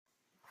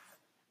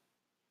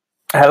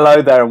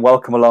Hello there and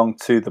welcome along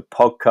to the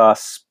podcast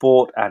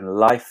Sport and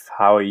Life.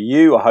 How are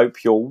you? I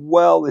hope you're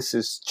well. This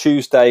is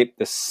Tuesday,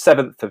 the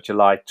 7th of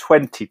July,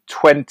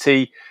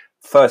 2020.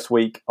 First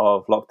week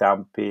of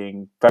lockdown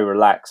being very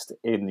relaxed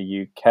in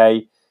the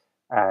UK.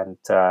 And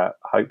I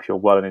hope you're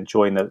well and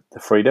enjoying the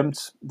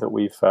freedoms that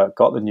we've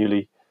got, the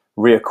newly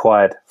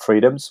reacquired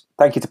freedoms.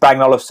 Thank you to Bang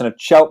 & Olufsen of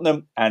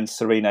Cheltenham and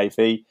Serene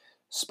AV,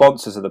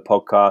 sponsors of the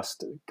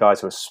podcast,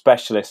 guys who are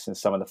specialists in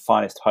some of the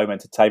finest home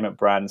entertainment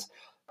brands,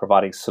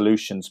 providing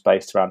solutions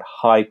based around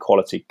high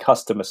quality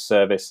customer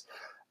service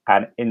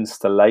and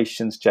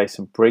installations.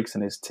 Jason Briggs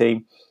and his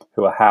team,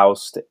 who are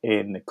housed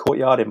in the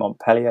Courtyard in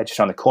Montpellier, just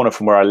around the corner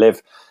from where I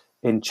live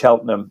in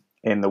Cheltenham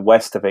in the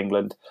west of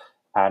England.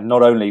 And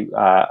not only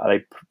are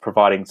they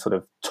providing sort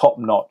of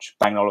top-notch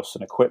Bang &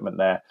 Olufsen equipment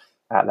there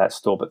at that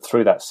store, but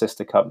through that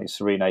sister company,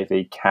 Serene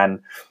AV, can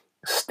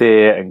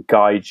steer and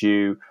guide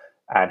you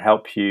and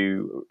help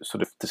you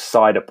sort of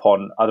decide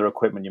upon other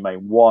equipment you may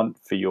want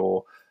for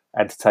your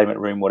entertainment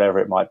room, whatever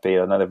it might be.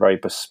 I know they're very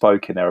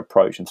bespoke in their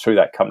approach, and through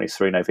that company,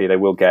 Serene AV, they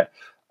will get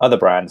other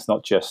brands,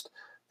 not just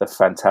the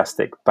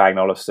fantastic Bang &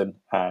 Olufsen.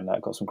 And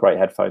I've got some great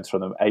headphones from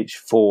them,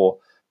 H4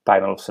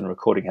 Bang & Olufsen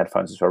recording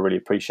headphones, which I really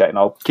appreciate. And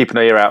I'll keep an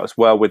ear out as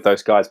well with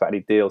those guys about any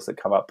deals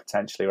that come up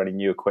potentially or any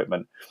new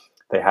equipment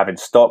they have in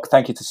stock.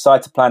 Thank you to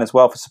Cytoplan as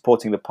well for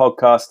supporting the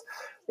podcast.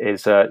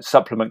 Is a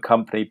supplement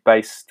company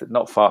based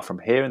not far from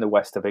here in the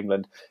west of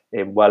England,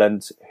 in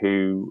Welland,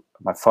 who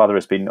my father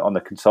has been on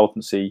the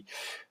consultancy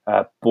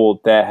board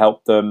there,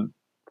 helped them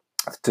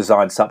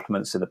design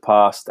supplements in the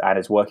past and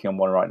is working on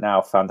one right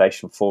now,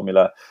 Foundation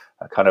Formula,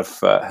 a kind of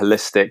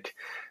holistic,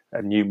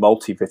 a new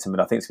multivitamin.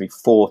 I think it's going to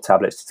be 4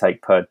 tablets to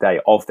take per day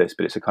of this,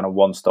 but it's a kind of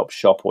one-stop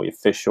shop, or your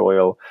fish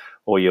oil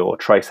or your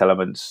trace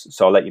elements.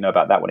 So I'll let you know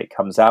about that when it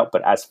comes out.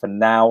 But as for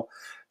now,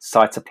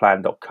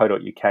 cytoplan.co.uk,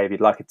 if you'd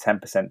like a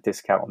 10%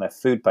 discount on their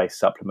food-based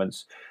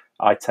supplements,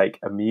 I take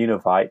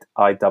Immunovite,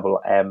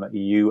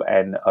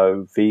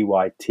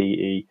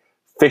 IMMUNOVYTE,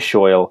 fish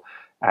oil,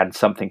 and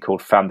something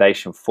called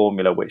Foundation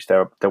Formula, which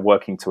they're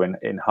working to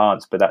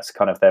enhance, but that's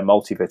kind of their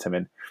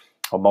multivitamin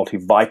or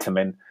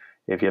multivitamin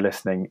if you're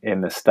listening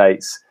in the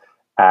States.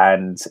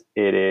 And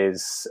it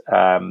is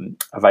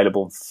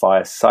available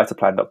via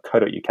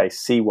cytoplan.co.uk,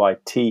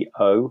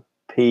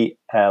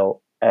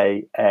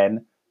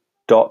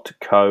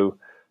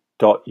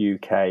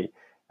 cytoplan.co.uk.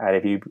 And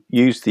if you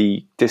use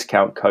the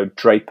discount code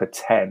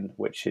Draper10,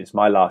 which is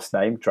my last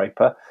name,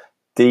 Draper,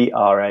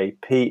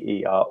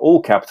 DRAPER,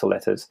 all capital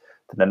letters,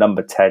 then the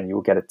number 10, you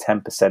will get a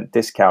 10%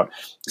 discount.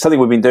 Something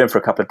we've been doing for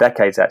a couple of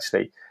decades,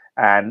 actually.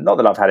 And not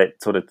that I've had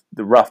it sort of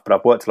the rough, but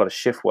I've worked a lot of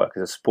shift work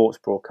as a sports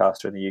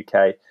broadcaster in the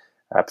UK,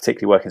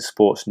 particularly working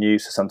sports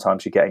news. So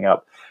sometimes you're getting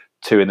up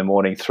 2 in the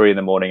morning, 3 in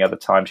the morning. Other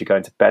times you're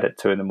going to bed at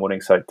 2 in the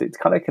morning. So it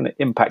kind of can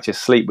impact your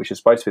sleep, which is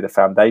supposed to be the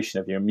foundation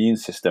of your immune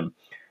system.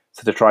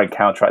 So to try and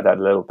counteract that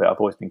a little bit,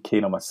 I've always been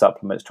keen on my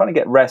supplements, trying to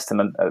get rest.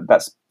 And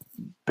that's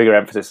bigger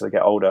emphasis as I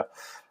get older,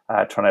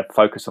 trying to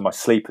focus on my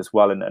sleep as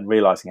well, and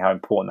realizing how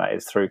important that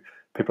is through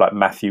people like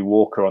Matthew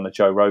Walker on the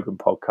Joe Rogan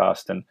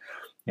podcast. And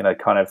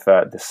kind of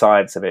the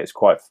science of it is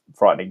quite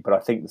frightening. But I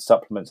think the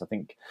supplements,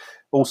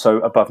 also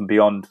above and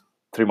beyond,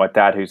 through my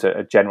dad, who's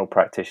a general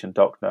practitioner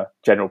doctor,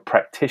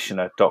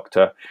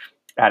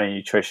 and a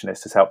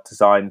nutritionist, has helped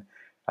design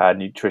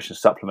nutrition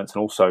supplements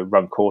and also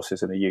run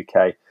courses in the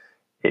UK.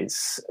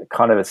 It's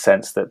kind of a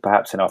sense that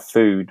perhaps in our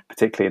food,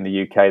 particularly in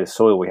the UK, the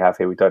soil we have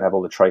here, we don't have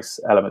all the trace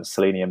elements,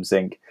 selenium,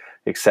 zinc,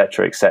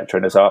 etc., etc.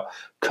 And as our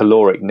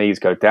caloric needs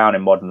go down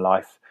in modern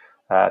life,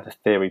 the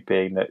theory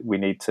being that we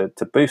need to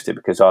boost it,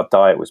 because our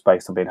diet was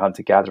based on being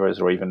hunter-gatherers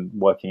or even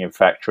working in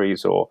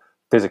factories or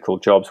physical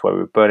jobs where we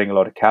were burning a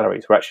lot of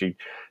calories. We're actually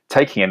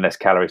taking in less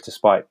calories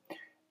despite,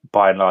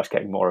 by and large,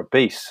 getting more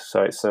obese.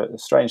 So it's a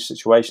strange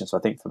situation. So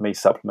I think for me,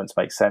 supplements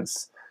make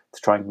sense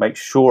to try and make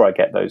sure I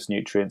get those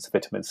nutrients,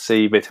 vitamin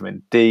C,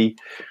 vitamin D.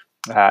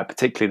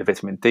 Particularly the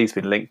vitamin D has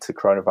been linked to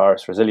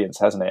coronavirus resilience,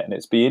 hasn't it? And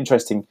it's been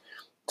interesting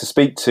to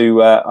speak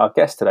to our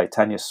guest today,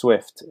 Tanya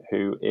Swift,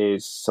 who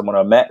is someone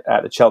I met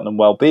at the Cheltenham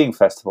Wellbeing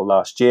Festival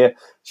last year.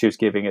 She was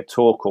giving a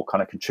talk, or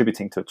kind of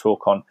contributing to a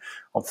talk on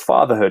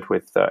fatherhood,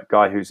 with a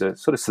guy who's a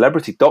sort of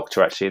celebrity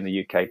doctor actually in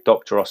the UK,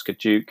 Dr. Oscar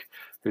Duke,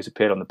 who's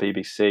appeared on the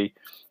BBC.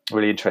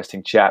 Really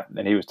interesting chat,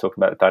 and he was talking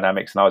about the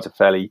dynamics, and I was a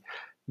fairly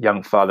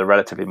young father,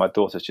 relatively. My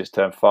daughter's just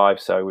turned 5,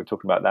 so we were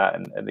talking about that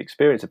and the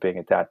experience of being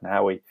a dad and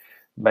how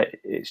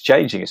it's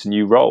changing. It's a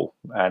new role,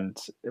 and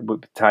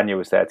Tanya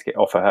was there to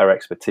offer her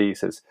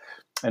expertise as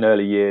an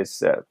early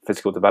years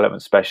physical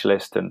development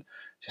specialist, and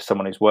just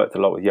someone who's worked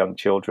a lot with young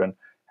children.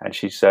 And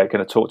she's going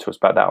to talk to us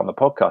about that on the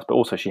podcast. But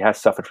also, she has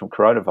suffered from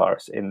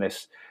coronavirus in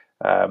this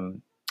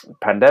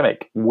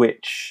pandemic,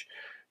 which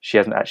she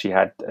hasn't actually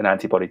had an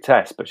antibody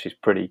test, but she's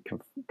pretty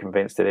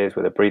convinced it is,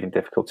 with her breathing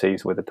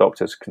difficulties, with the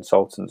doctor's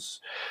consultants'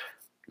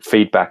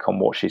 feedback on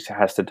what she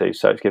has to do.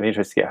 So it's going to be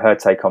interesting to get her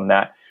take on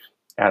that,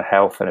 and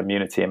health and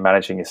immunity and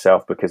managing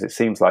yourself, because it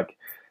seems like,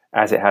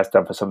 as it has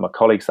done for some of my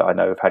colleagues that I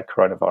know have had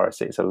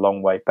coronavirus, it's a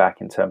long way back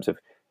in terms of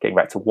getting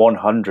back to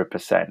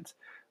 100%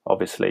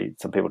 Obviously,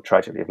 some people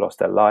tragically have lost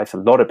their lives. A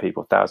lot of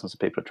people, thousands of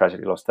people have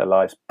tragically lost their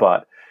lives.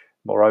 But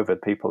moreover,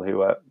 people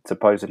who are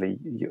supposedly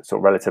sort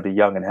of relatively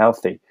young and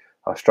healthy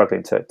are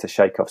struggling to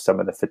shake off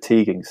some of the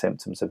fatiguing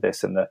symptoms of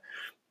this and the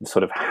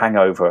sort of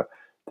hangover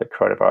that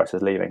coronavirus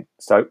is leaving.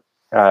 So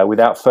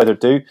without further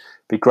ado, it'd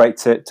be great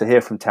to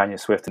hear from Tanya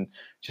Swift and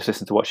just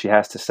listen to what she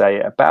has to say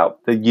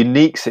about the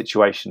unique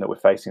situation that we're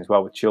facing as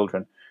well with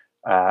children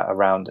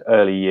around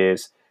early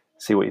years.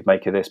 See what you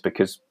make of this,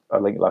 because I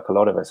think, like a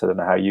lot of us, I don't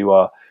know how you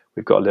are,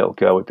 we've got a little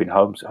girl, we've been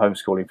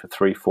homeschooling for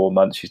 3-4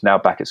 months. She's now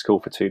back at school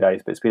for 2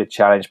 days, but it's been a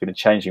challenge, been a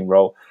changing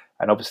role.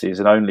 And obviously, as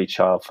an only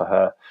child for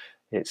her,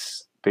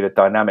 it's been a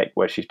dynamic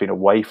where she's been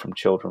away from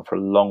children for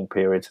long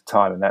periods of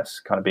time. And that's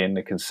kind of been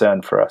a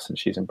concern for us. And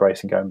she's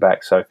embracing going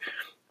back. So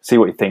see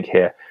what you think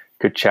here.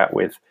 Good chat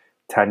with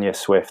Tanya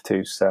Swift,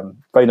 who's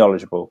very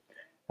knowledgeable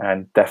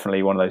and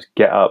definitely one of those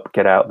get up,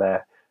 get out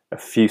there,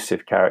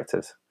 effusive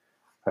characters.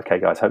 Okay,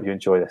 guys, hope you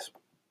enjoy this.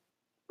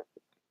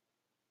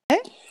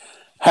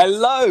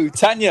 Hello,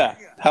 Tanya.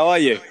 How are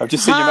you? I've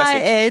just seen your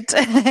message.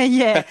 Hi, Ed.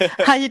 Yeah.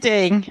 How are you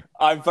doing?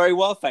 I'm very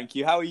well, thank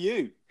you. How are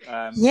you?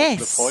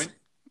 Yes. The point?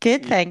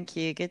 Good, thank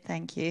you. Good,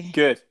 thank you.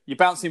 Good. You're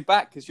bouncing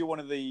back because you're one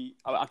of the,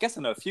 I guess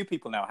I know a few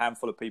people now, a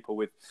handful of people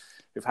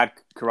who've had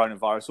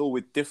coronavirus, all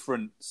with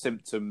different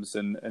symptoms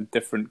and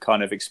different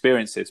kind of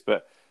experiences.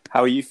 But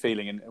how are you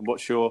feeling, and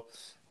what's your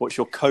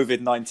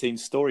COVID-19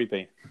 story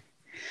been?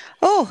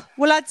 Oh,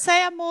 well, I'd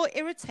say I'm more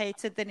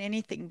irritated than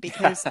anything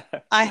because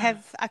I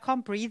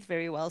can't breathe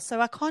very well.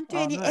 So I can't do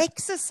any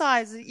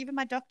exercise. Even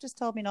my doctors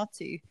told me not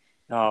to.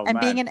 Oh, and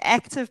man. Being an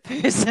active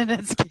person,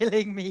 it's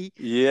killing me.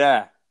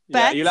 Yeah.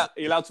 But, are you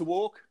allowed to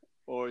walk,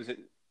 or is it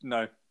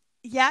no?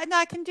 Yeah, no,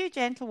 I can do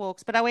gentle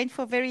walks, but I went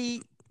for a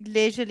very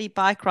leisurely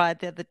bike ride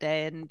the other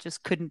day and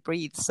just couldn't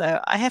breathe.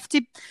 So I have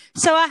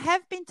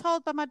been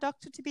told by my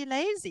doctor to be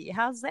lazy.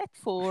 How's that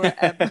for?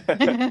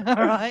 All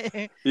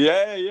right.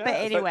 Yeah. But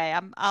anyway,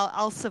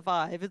 I'll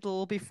survive. It'll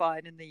all be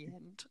fine in the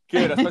end.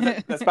 Good. I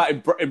suppose that's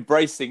about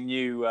embracing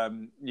new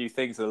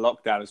things in the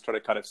lockdown, is trying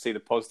to kind of see the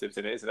positives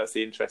in it. So that's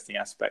the interesting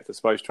aspect, I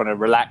suppose. Trying to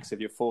relax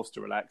if you're forced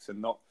to relax and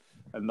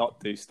not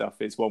do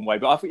stuff is one way.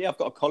 But I've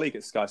got a colleague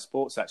at Sky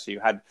Sports actually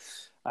who had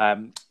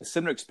a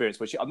similar experience,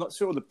 where I'm not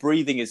sure the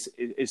breathing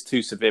is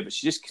too severe, but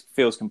she just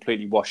feels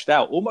completely washed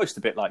out, almost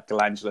a bit like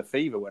glandular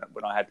fever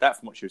when I had that,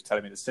 from what she was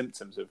telling me the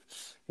symptoms of,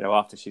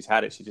 after she's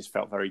had it, she just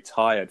felt very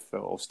tired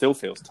or still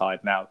feels tired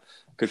now,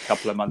 a good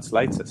couple of months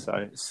later. So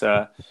it's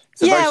a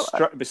very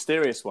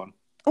mysterious one.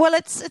 Well,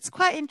 it's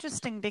quite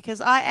interesting because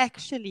I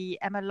actually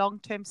am a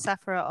long-term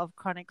sufferer of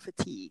chronic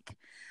fatigue.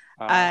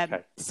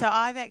 Okay. So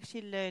I've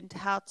actually learned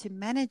how to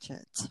manage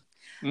it.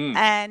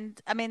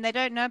 And I mean, they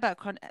don't know about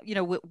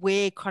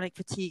where chronic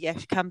fatigue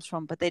actually comes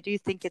from, but they do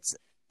think it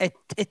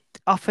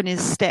often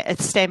it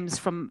stems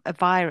from a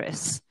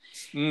virus.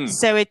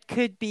 So it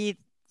could be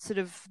sort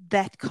of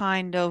that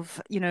kind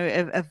of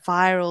a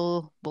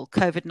viral,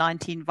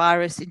 COVID-19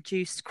 virus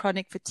induced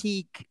chronic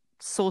fatigue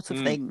sort of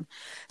thing.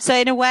 So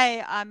in a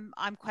way,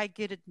 I'm quite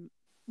good at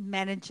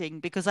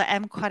managing, because I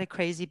am quite a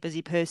crazy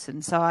busy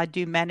person, so I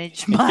do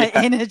manage my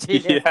energy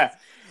levels. Yeah.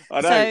 I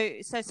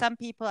know. So some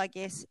people, I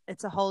guess,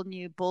 it's a whole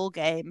new ball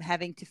game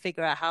having to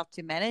figure out how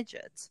to manage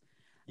it.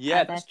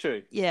 Yeah, that's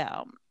true.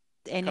 Yeah.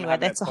 Anyway,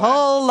 that's a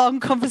whole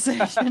long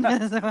conversation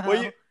as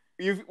well.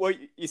 Well,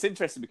 it's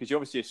interesting because you're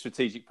obviously a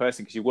strategic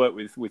person, because you work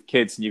with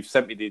kids, and you've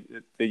sent me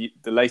the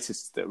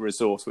latest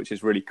resource, which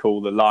is really cool,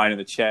 the Lion and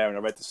the Chair. And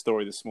I read the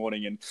story this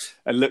morning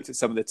and looked at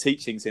some of the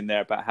teachings in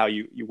there about how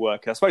you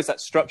work. And I suppose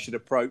that structured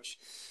approach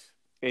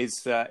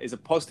is a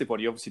positive one.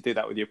 You obviously do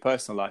that with your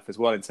personal life as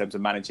well, in terms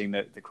of managing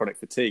the chronic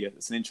fatigue.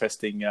 It's an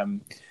interesting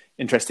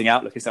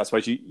outlook. I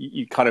suppose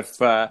you kind of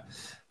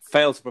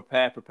fail to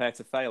prepare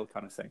to fail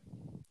kind of thing.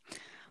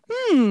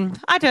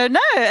 I don't know,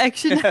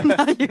 actually.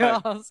 Now you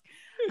ask.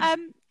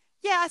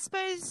 I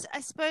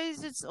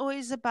suppose it's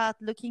always about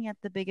looking at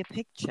the bigger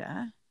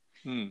picture,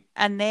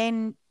 and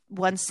then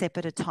one step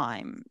at a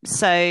time.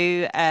 So,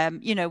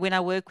 when I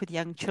work with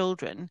young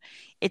children,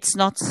 it's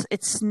not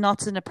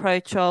an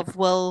approach of,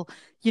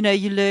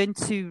 you learn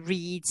to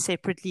read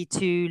separately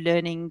to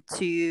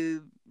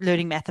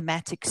learning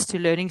mathematics to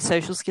learning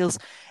social skills.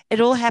 It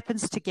all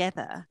happens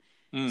together.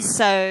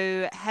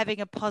 So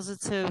having a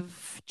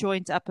positive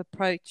joint up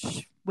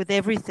approach with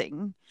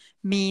everything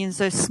means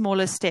those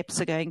smaller steps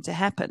are going to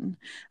happen.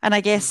 And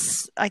I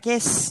guess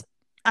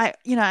I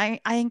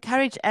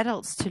encourage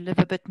adults to live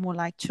a bit more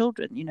like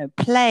children,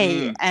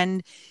 play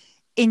and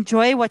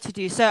enjoy what you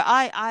do. So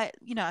I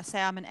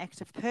say I'm an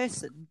active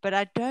person, but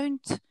I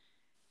don't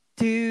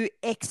do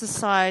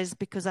exercise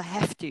because I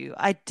have to.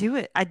 I do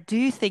it. I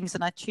do things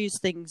and I choose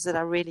things that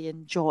I really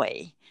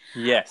enjoy.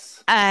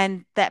 Yes.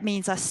 And that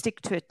means I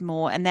stick to it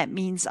more, and that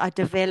means I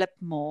develop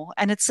more.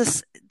 And it's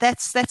just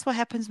that's what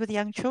happens with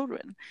young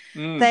children.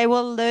 They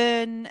will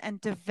learn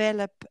and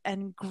develop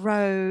and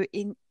grow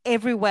in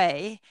every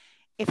way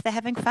if they're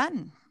having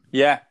fun.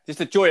 Yeah, just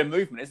the joy of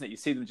movement, isn't it? You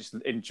see them just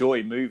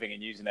enjoy moving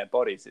and using their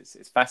bodies.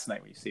 It's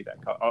fascinating when you see that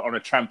on a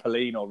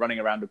trampoline or running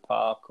around a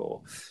park,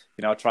 or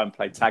I try and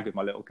play tag with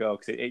my little girl,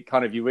 because it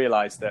kind of, you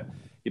realise that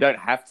you don't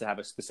have to have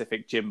a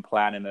specific gym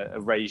plan and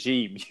a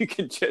regime. You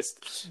could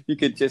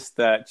just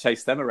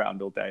chase them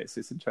around all day.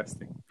 It's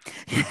interesting.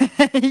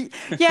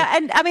 Yeah,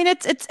 and I mean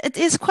it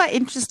is quite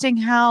interesting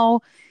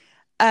how.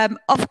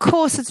 Of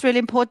course, it's really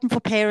important for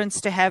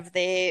parents to have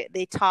their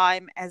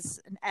time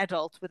as an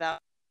adult without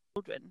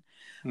children.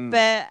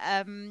 But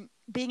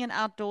being an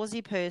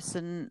outdoorsy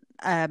person,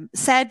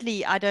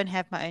 sadly, I don't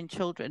have my own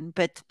children,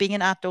 but being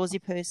an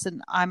outdoorsy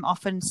person, I'm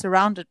often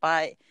surrounded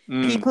by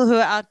people who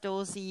are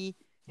outdoorsy,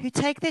 who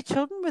take their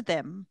children with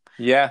them.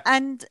 Yeah.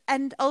 And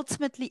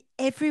ultimately,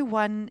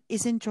 everyone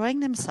is enjoying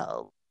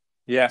themselves.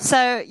 Yeah. So,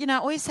 I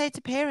always say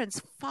to parents,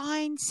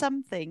 find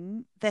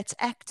something that's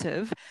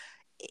active,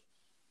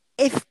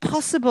 if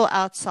possible,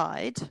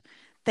 outside,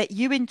 that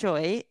you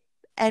enjoy,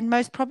 and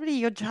most probably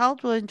your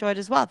child will enjoy it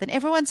as well. Then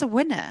everyone's a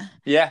winner.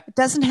 Yeah. It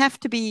doesn't have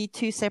to be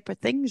two separate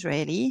things,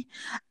 really.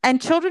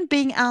 And children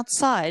being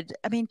outside,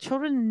 I mean,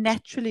 children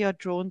naturally are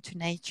drawn to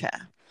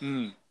nature.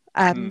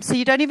 So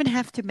you don't even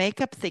have to make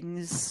up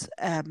things,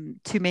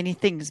 too many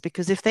things,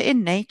 because if they're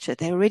in nature,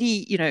 they're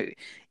already,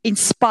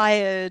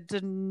 inspired,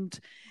 and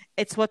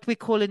it's what we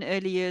call in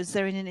early years,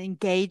 they're in an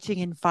engaging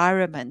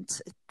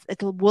environment.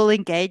 It will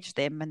engage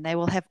them, and they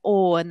will have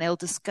awe, and they'll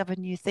discover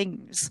new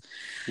things.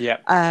 Yeah.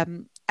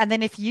 And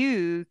then if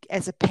you,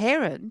 as a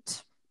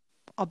parent,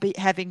 are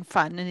having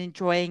fun and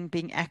enjoying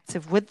being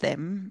active with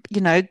them,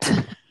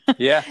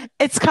 yeah,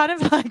 it's kind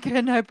of like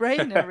a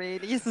no-brainer,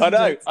 really. Isn't I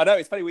know. it? I know.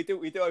 It's funny. We do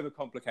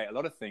overcomplicate a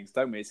lot of things,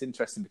 don't we? It's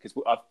interesting because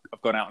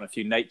I've gone out on a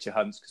few nature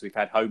hunts, because we've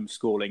had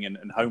homeschooling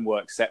and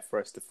homework set for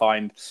us to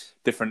find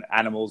different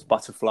animals,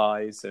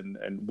 butterflies and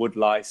wood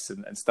lice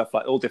and stuff,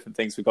 like all different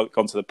things we've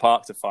gone to the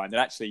park to find.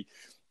 And actually,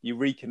 you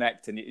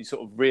reconnect and you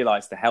sort of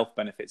realise the health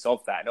benefits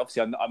of that. And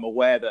obviously, I'm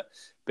aware that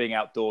being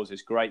outdoors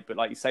is great, but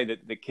like you say,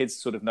 that the kids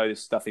sort of know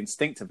this stuff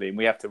instinctively, and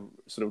we have to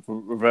sort of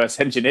reverse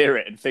engineer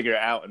it and figure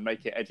it out and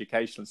make it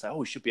educational and say, oh,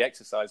 we should be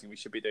exercising, we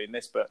should be doing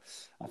this. But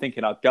I think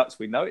in our guts,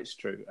 we know it's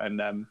true.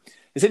 And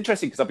it's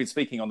interesting because I've been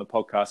speaking on the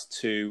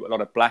podcast to a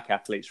lot of black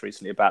athletes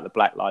recently about the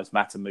Black Lives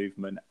Matter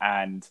movement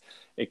and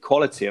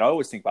equality. And I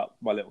always think about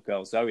my little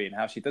girl, Zoe, and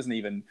how she doesn't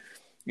even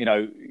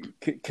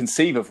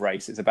conceive of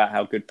race. It's about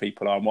how good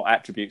people are and what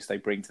attributes they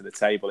bring to the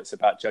table. It's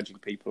about judging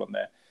people on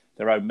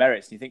their own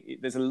merits. And you think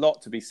there's a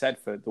lot to be said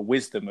for the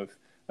wisdom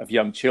of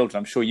young children.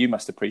 I'm sure you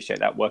must appreciate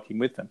that working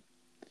with them.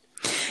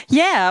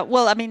 Yeah,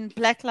 well, I mean,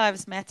 Black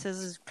Lives Matter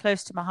is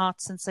close to my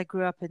heart since I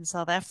grew up in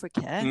South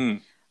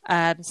Africa,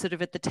 sort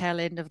of at the tail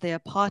end of the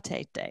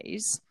apartheid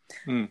days.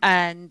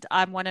 And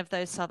I'm one of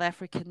those South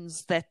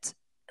Africans that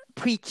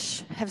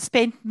have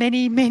spent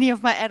many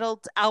of my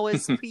adult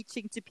hours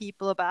preaching to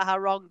people about how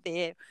wrong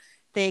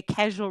their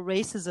casual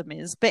racism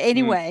is. But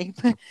anyway,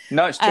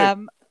 no, it's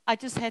true. I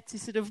just had to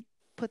sort of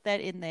put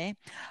that in there,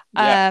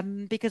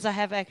 because I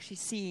have actually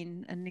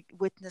seen and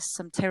witnessed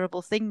some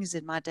terrible things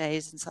in my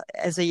days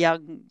as a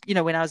young,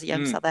 when I was a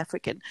young South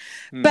African.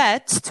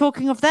 But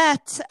talking of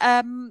that,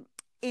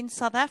 in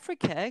South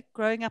Africa,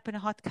 growing up in a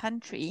hot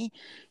country,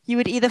 you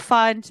would either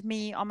find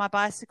me on my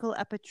bicycle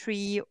up a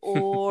tree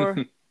or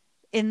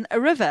in a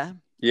river.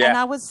 Yeah. And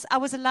I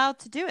was allowed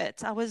to do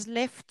it. I was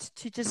left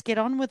to just get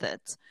on with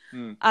it.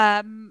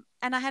 And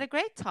I had a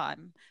great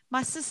time.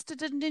 My sister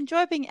didn't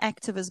enjoy being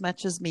active as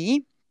much as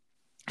me.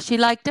 She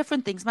liked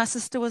different things. My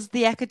sister was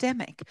the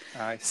academic.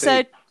 I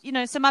see.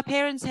 So my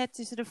parents had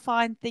to sort of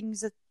find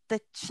things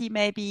that she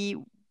maybe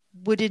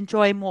would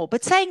enjoy more.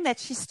 But saying that,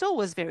 she still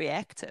was very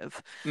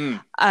active.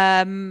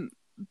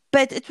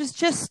 But it was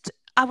just,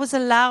 I was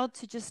allowed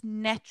to just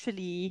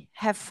naturally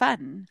have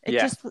fun. It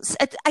just was,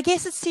 I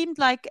guess it seemed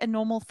like a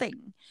normal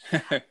thing.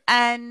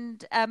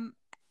 And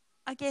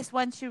I guess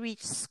once you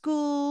reach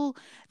school,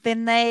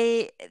 then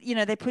they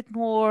put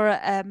more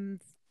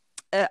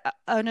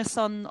onus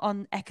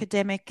on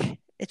academic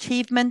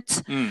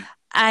achievement.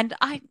 And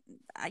I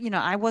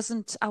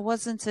wasn't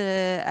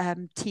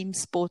a team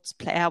sports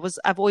player.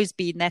 I've always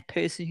been that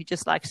person who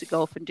just likes to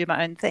golf and do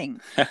my own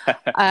thing.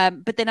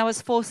 But then I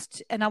was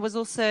forced, and I was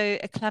also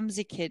a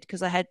clumsy kid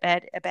because I had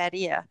a bad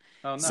ear.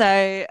 Oh, no.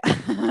 So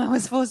I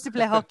was forced to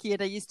play hockey,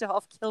 and I used to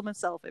half kill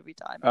myself every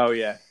time. Oh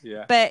yeah.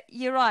 But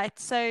you're right.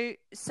 So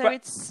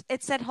it's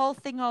that whole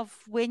thing of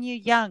when you're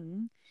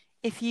young,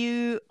 if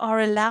you are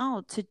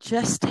allowed to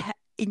just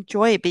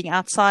enjoy being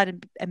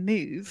outside and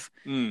move,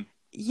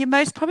 you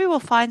most probably will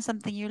find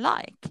something you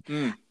like.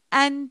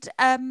 And,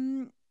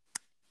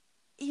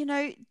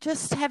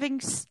 just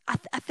having,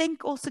 I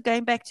think also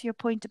going back to your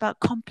point about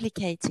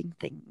complicating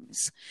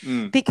things,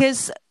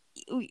 because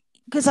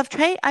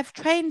I've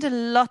trained a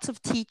lot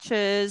of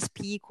teachers,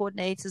 PE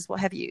coordinators, what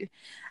have you.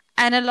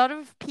 And a lot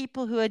of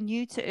people who are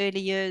new to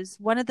early years,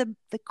 one of the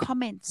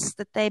comments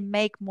that they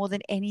make more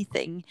than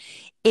anything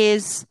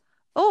is,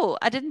 oh,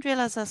 I didn't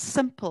realize how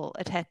simple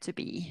it had to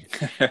be.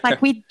 Like,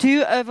 we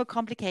do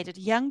overcomplicate it.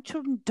 Young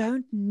children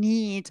don't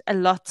need a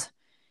lot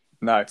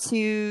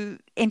to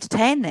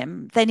entertain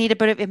them. They need a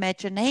bit of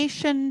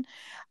imagination,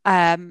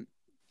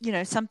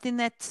 something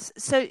that's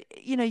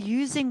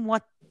using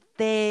what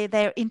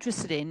they're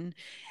interested in,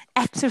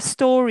 active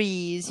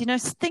stories,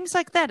 things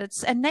like that.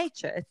 And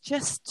nature, it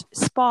just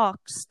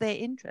sparks their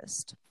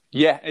interest.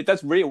 Yeah, it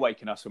does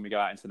reawaken us when we go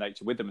out into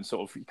nature with them and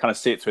sort of kind of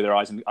see it through their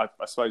eyes, and I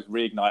suppose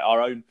reignite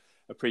our own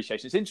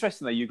appreciation. It's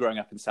interesting that you growing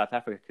up in South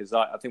Africa, because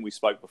I think we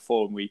spoke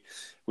before, and we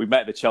met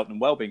at the Cheltenham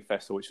Wellbeing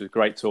Festival, which was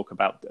great talk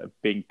about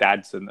being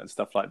dads and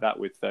stuff like that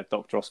with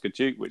Dr. Oscar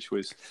Duke, which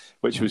was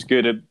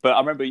good. But I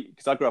remember,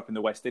 because I grew up in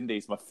the West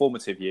Indies, my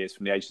formative years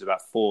from the ages of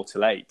about 4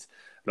 till 8.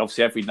 And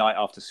obviously every night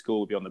after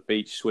school we'd be on the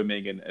beach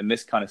swimming and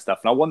this kind of stuff.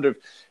 And I wonder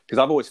because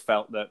I've always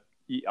felt that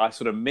I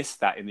sort of miss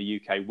that in the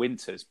UK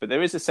winters, but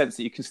there is a sense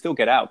that you can still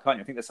get out, can't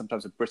you? I think there's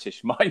sometimes a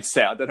British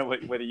mindset. I don't know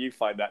whether you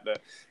find that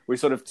we're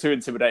sort of too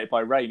intimidated by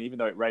rain, even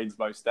though it rains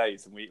most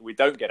days, and we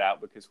don't get out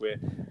because we're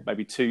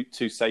maybe too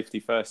safety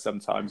first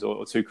sometimes,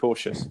 or too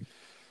cautious.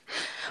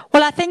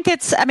 Well, I think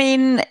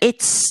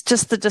it's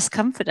just the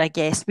discomfort, I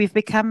guess. We've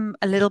become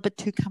a little bit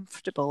too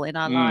comfortable in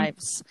our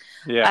lives.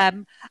 Yeah.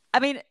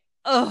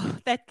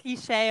 That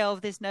cliche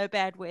of there's no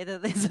bad weather,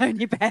 there's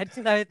only bad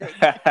clothing.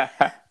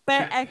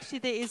 But actually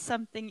there is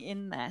something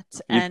in that.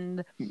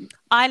 And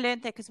I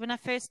learned that because when I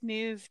first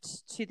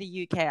moved to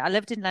the UK, I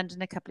lived in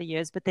London a couple of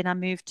years, but then I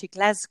moved to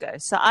Glasgow.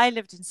 So I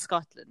lived in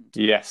Scotland.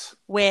 Yes.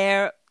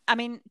 Where,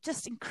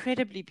 just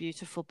incredibly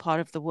beautiful part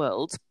of the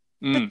world,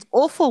 but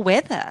awful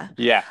weather.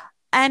 Yeah.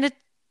 And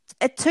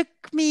it took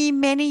me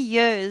many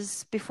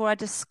years before I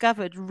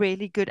discovered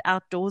really good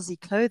outdoorsy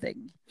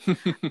clothing.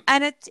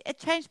 And it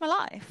changed my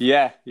life.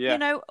 Yeah,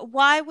 yeah.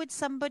 Why would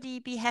somebody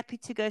be happy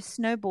to go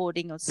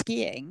snowboarding or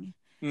skiing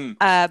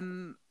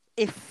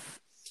if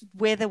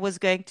weather was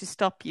going to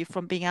stop you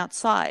from being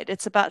outside?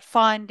 It's about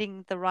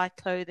finding the right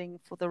clothing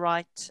for the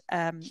right,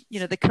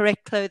 the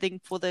correct clothing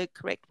for the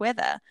correct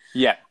weather.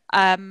 Yeah.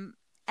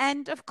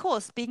 And of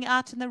course, being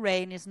out in the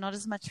rain is not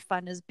as much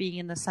fun as being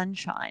in the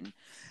sunshine.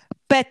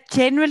 But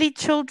generally,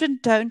 children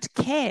don't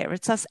care.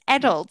 It's us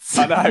adults.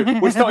 I know.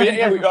 Well, it's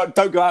not,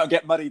 don't go out and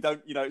get muddy.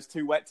 Don't, it's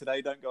too wet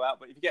today. Don't go out.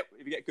 But if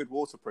you get good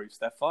waterproofs,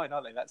 they're fine,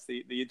 aren't they? That's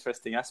the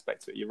interesting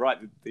aspect of it. You're right.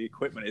 The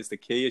equipment is the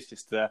key. It's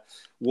just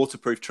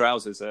waterproof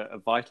trousers are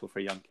vital for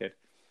a young kid.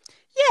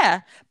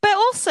 Yeah, but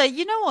also,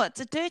 you know what?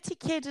 A dirty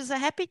kid is a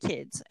happy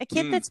kid. A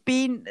kid that's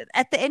been,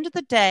 at the end of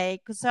the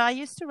day, because I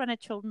used to run a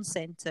children's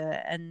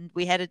centre and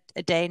we had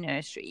a day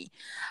nursery.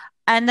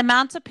 And the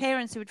amount of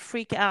parents who would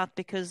freak out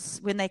because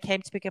when they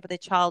came to pick up their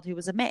child who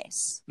was a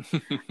mess.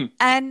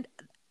 And,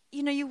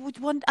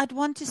 I'd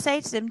want to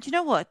say to them, do you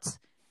know what?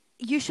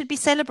 You should be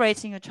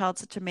celebrating your child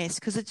such a mess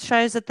because it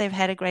shows that they've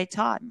had a great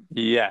time.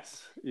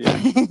 Yes. Yeah.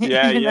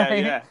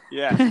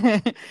 Yeah.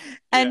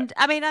 And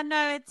I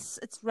know it's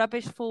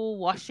rubbish for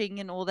washing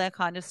and all that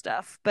kind of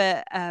stuff,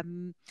 but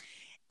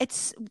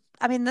this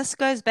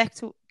goes back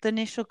to the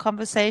initial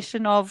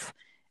conversation of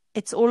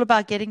it's all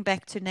about getting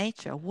back to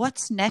nature.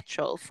 What's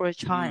natural for a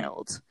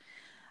child?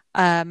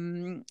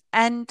 And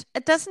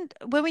it doesn't,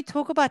 when we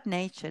talk about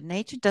nature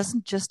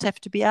doesn't just have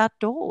to be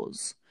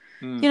outdoors.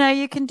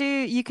 You can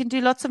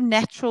do lots of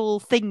natural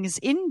things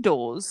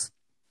indoors.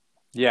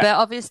 Yeah. But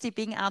obviously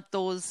being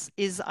outdoors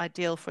is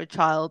ideal for a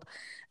child,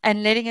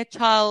 and letting a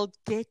child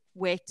get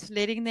wet,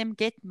 letting them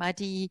get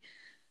muddy,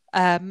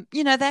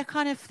 that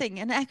kind of thing.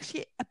 And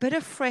actually a bit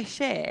of fresh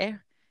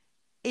air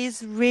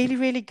is really,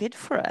 really good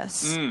for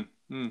us.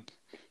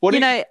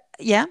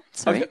 Yeah.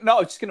 Sorry. I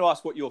was just going to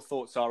ask what your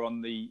thoughts are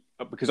on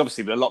because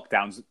obviously the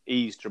lockdowns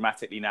eased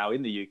dramatically now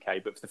in the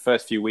UK, but for the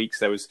first few weeks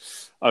there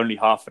was only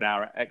half an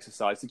hour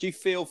exercise. Did you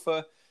feel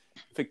for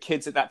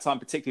kids at that time,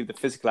 particularly the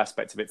physical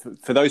aspect of it,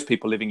 for those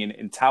people living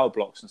in tower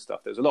blocks and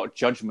stuff? There was a lot of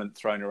judgment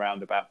thrown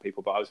around about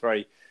people, but I was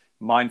very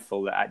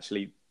mindful that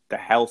actually the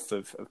health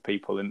of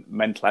people, and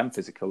mental and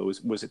physical,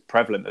 was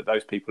prevalent, that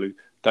those people who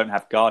don't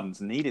have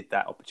gardens needed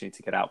that opportunity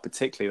to get out,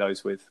 particularly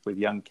those with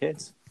young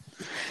kids.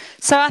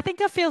 So I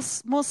think I feel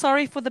more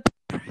sorry for the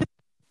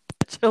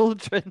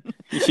children.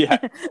 Yeah.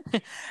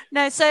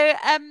 No, so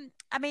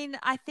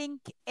I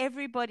think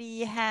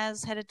everybody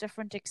has had a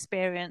different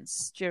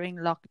experience during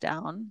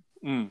lockdown.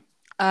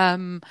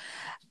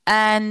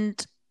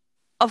 And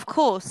of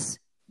course,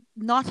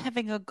 not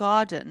having a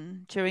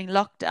garden during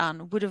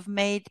lockdown would have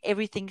made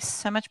everything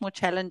so much more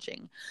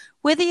challenging,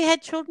 whether you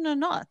had children or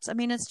not.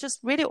 It's just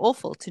really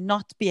awful to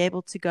not be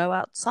able to go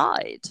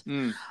outside.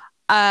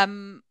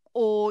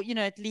 Or,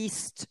 at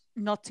least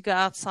not to go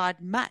outside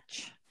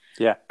much.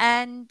 Yeah.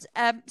 And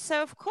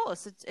so, of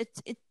course,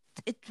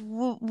 it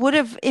would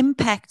have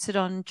impacted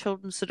on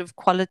children's sort of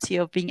quality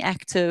of being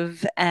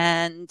active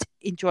and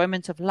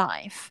enjoyment of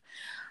life.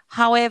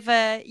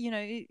 However,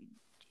 I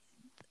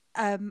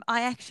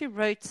actually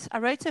wrote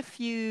a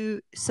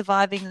few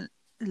surviving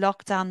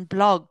lockdown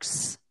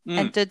blogs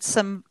and did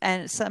some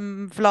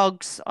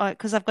vlogs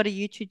because I've got a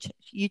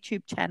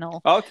YouTube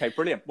channel. Oh, okay,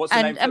 brilliant. What's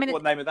the name?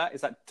 What name of that?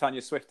 Is that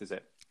Tanya Swift? Is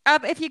it?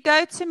 If you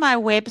go to my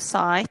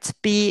website,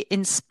 Be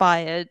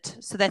Inspired,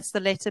 so that's the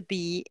letter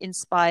B,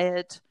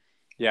 Inspired,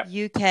 yeah.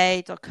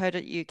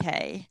 UK.co.uk.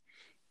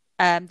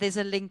 There's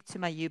a link to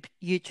my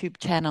YouTube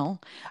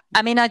channel.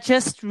 I mean, I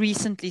just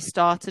recently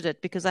started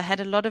it because I had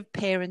a lot of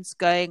parents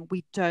going,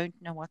 we don't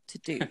know what to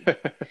do.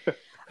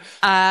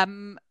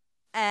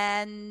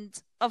 And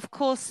of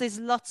course, there's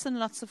lots and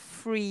lots of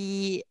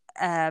free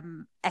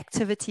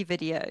activity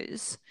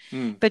videos.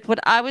 But what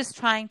I was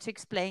trying to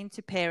explain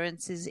to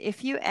parents is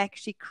if you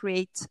actually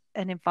create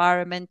an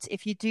environment,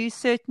 if you do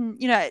certain,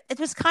 it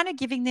was kind of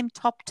giving them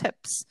top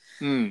tips.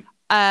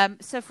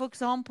 So, for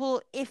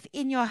example, if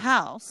in your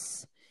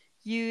house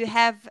you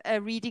have a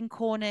reading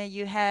corner,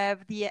 you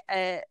have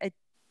a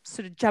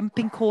sort of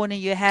jumping corner,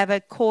 you have a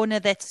corner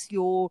that's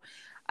your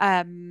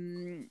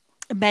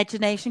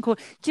imagination corner.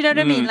 Do you know what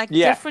I mean? Like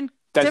different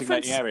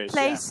areas,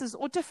 places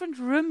or different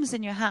rooms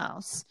in your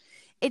house.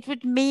 It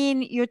would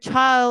mean your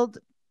child.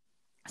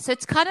 So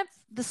it's kind of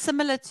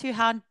similar to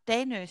how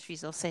day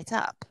nurseries are set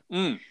up.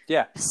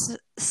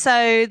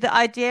 So the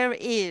idea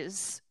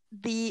is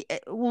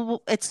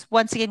it's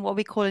once again what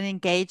we call an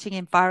engaging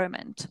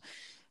environment.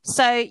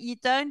 So you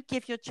don't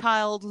give your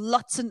child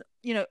lots and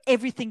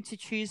everything to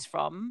choose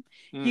from.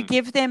 You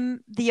give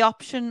them the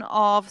option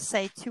of,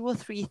 say, 2 or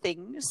 3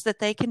 things that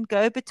they can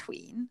go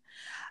between,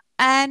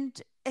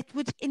 and it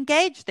would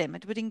engage them.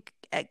 It would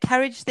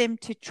encourage them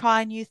to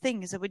try new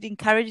things. It would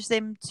encourage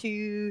them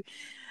to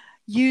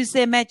use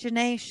their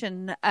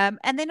imagination.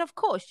 And then, of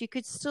course, you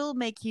could still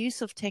make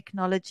use of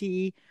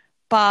technology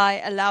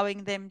by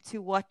allowing them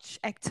to watch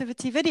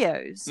activity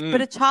videos.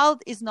 But a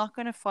child is not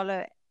going to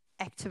follow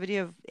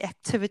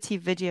activity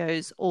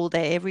videos all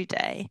day, every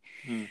day.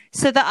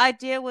 So the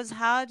idea was,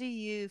 how do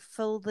you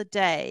fill the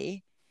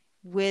day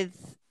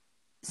with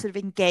sort of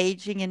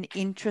engaging and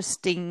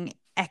interesting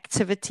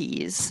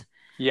activities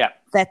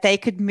that they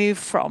could move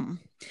from?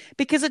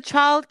 Because a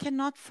child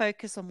cannot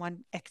focus on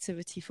one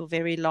activity for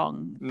very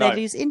long. No. They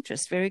lose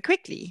interest very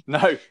quickly.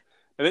 No.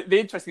 The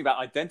interesting about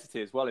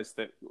identity as well is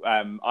that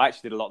I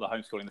actually did a lot of the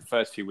homeschooling the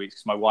first few weeks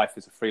because my wife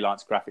is a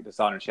freelance graphic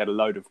designer and she had a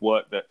load of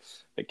work that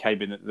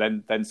came in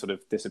that then sort of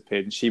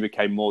disappeared, and she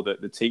became more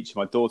the teacher.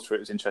 My daughter, it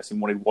was interesting,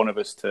 wanted one of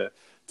us to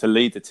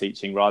lead the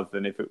teaching rather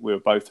than if we were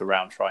both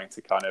around trying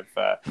to kind of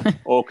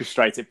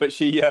orchestrate it.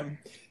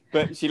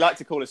 But she liked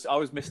to call us. I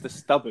was Mr.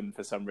 Stubborn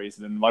for some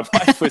reason, and my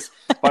wife was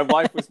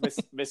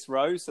Miss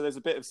Rose. So there's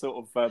a bit of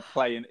sort of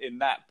play in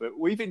that. But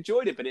we've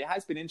enjoyed it. But it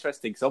has been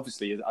interesting because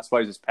obviously, I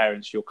suppose as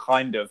parents, you're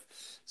kind of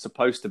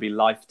supposed to be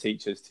life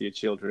teachers to your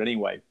children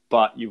anyway.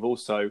 But you've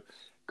also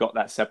got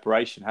that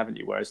separation, haven't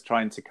you? Whereas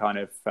trying to kind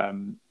of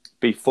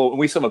we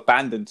sort of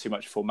abandoned too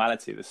much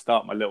formality at the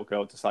start. My little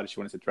girl decided she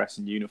wanted to dress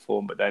in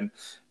uniform, but then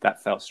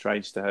that felt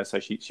strange to her, so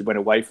she went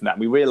away from that.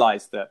 And we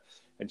realised that,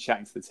 in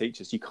chatting to the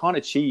teachers, you can't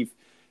achieve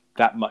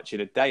that much in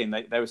a day, and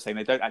they were saying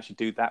they don't actually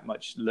do that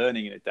much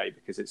learning in a day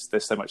because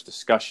there's so much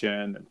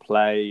discussion and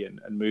play and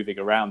moving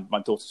around.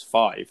 My daughter's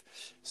 5,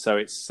 so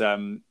it's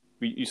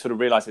you sort of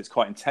realize it's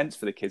quite intense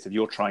for the kids if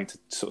you're trying to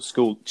sort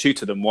of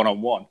tutor them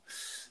one-on-one.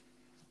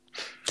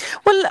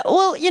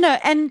 Well,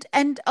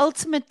 and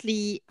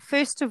ultimately,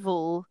 first of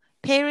all,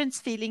 parents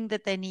feeling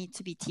that they need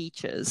to be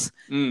teachers.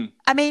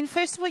 I mean,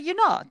 first of all, you're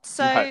not,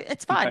 so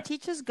it's fine. No.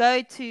 Teachers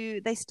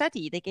they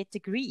study, they get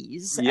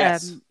degrees.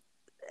 Yes.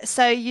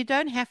 So you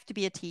don't have to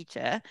be a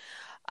teacher.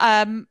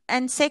 And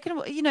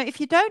second, if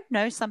you don't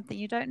know something,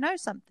 you don't know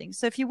something.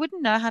 So if you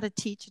wouldn't know how to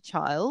teach a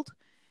child,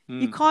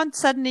 you can't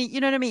suddenly, you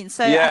know what I mean?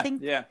 So I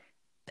think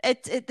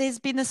there's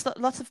been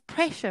lots of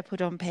pressure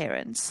put on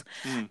parents.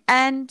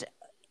 And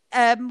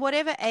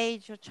whatever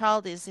age your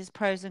child is, there's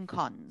pros and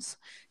cons.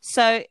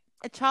 So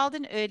a child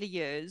in early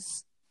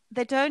years,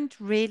 they don't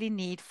really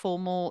need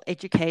formal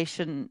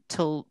education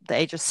till the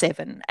age of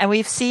 7. And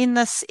we've seen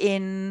this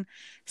in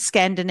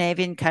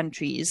Scandinavian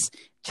countries.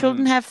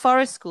 Children have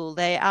forest school,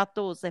 they're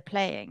outdoors, they're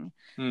playing.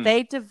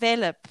 They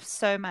develop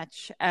so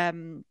much.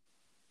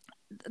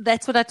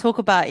 That's what I talk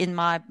about in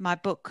my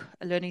book,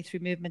 Learning Through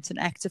Movement and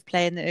Active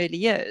Play in the Early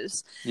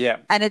Years. Yeah.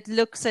 And it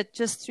looks at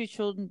just through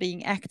children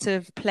being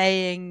active,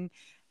 playing,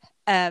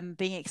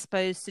 being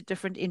exposed to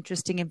different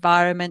interesting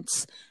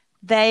environments.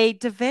 Their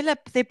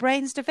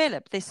brains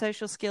develop, their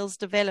social skills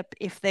develop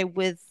if they're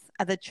with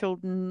other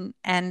children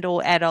and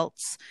or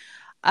adults.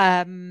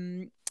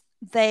 They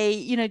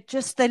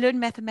learn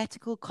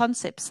mathematical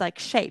concepts like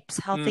shapes,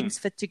 how things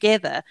fit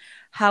together,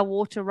 how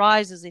water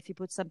rises if you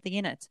put something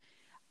in it.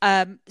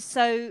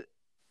 So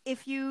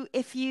if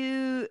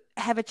you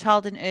have a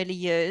child in early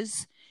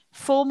years,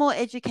 formal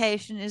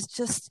education is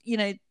just,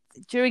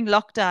 during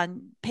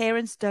lockdown,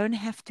 parents don't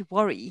have to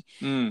worry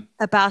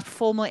about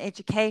formal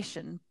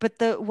education.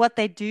 But what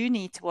they do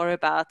need to worry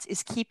about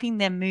is keeping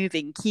them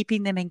moving,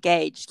 keeping them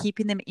engaged,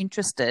 keeping them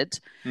interested.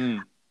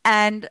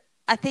 And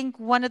I think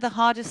one of the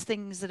hardest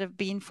things that have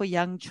been for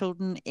young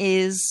children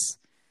is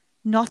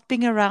not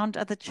being around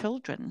other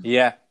children.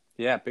 Yeah.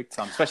 Yeah, big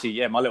time.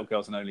 Especially, my little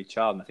girl's an only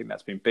child, and I think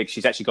that's been big.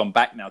 She's actually gone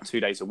back now 2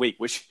 days a week,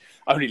 which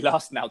only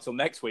lasts now till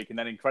next week, and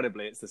then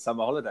incredibly, it's the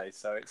summer holidays.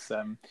 So it's,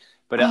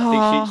 but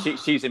I think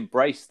she's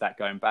embraced that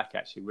going back,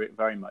 actually,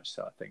 very much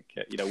so. I think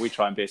we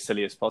try and be as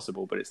silly as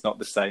possible, but it's not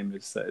the same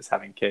as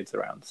having kids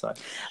around. So,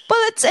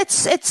 well,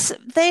 it's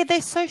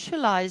they're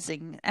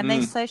socializing, and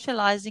they're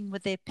socializing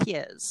with their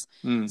peers.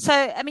 So,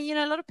 I mean,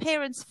 a lot of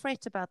parents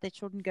fret about their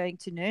children going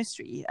to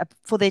nursery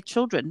for their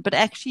children, but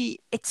actually,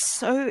 it's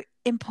so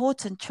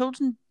important.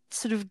 Children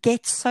sort of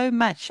get so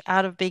much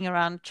out of being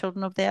around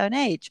children of their own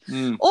age.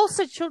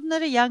 Also, children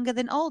that are younger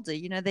than older,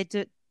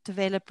 they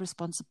develop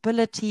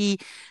responsibility.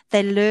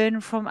 They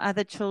learn from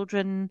other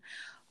children.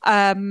 So,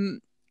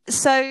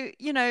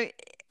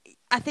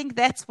 I think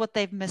that's what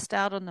they've missed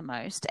out on the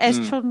most. As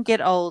children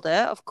get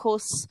older, of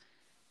course,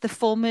 the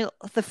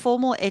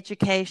formal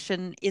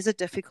education is a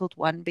difficult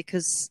one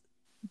because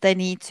they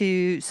need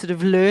to sort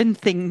of learn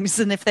things,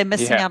 and if they're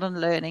missing out on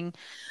learning,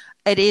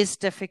 it is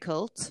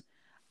difficult.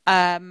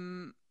 But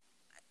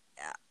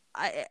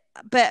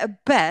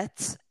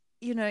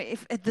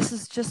if this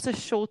is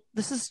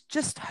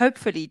just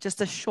hopefully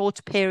just a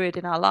short period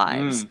in our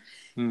lives.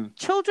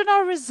 Children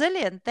are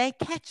resilient. They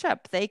catch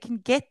up. They can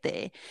get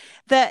there.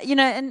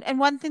 And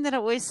one thing that I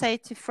always say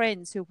to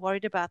friends who are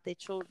worried about their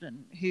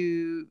children,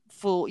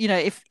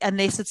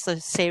 unless it's a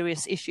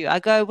serious issue, I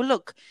go, well,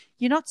 look,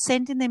 you're not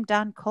sending them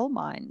down coal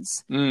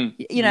mines.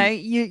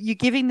 You're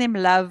giving them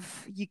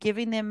love. You're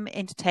giving them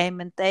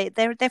entertainment.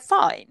 They're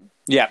fine.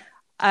 Yeah.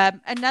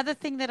 Another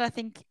thing that I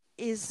think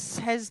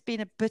has been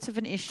a bit of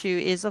an issue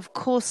is, of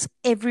course,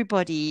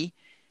 everybody,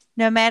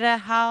 no matter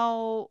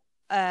how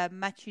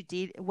much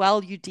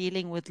you're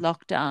dealing with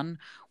lockdown,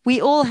 we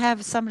all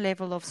have some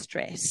level of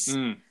stress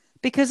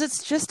because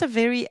it's just a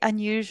very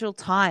unusual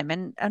time,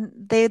 and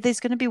there's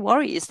going to be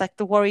worries, like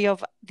the worry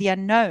of the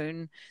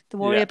unknown, the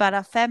worry about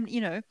our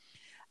family,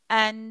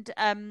 and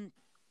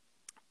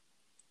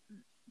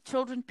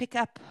children pick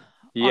up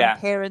on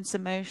parents'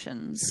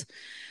 emotions.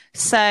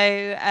 So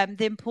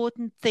the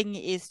important thing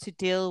is to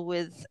deal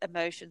with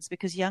emotions,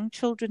 because young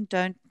children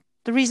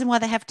the reason why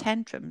they have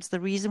tantrums,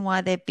 the reason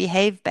why they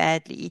behave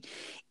badly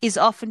is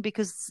often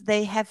because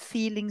they have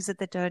feelings that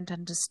they don't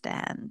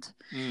understand.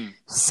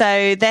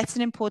 So that's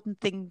an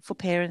important thing for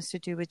parents to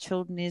do with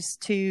children, is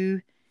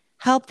to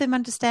help them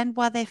understand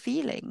why they're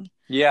feeling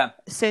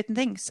certain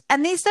things.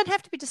 And these don't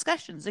have to be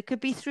discussions. It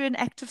could be through an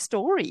active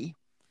story.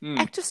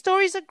 Active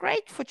stories are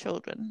great for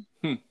children.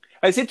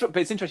 It's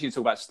interesting to talk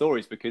about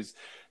stories, because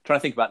trying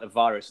to think about the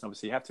virus, and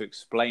obviously you have to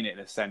explain it in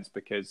a sense,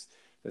 because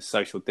there's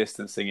social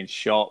distancing in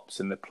shops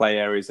and the play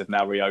areas have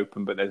now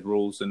reopened, but there's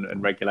rules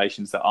and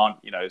regulations that aren't,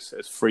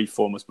 as free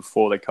form as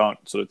before. They can't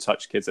sort of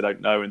touch kids they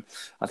don't know. And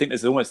I think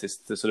there's almost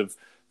the sort of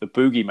the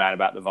boogeyman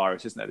about the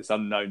virus, isn't there? This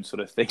unknown sort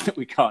of thing that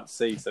we can't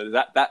see. So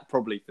that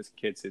probably for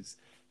kids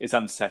is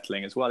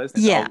unsettling as well, isn't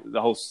it? Yeah.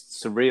 The whole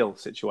surreal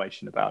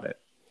situation about it.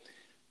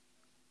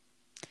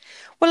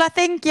 Well, I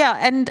think,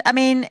 and I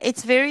mean,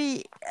 it's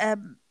very,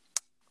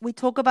 we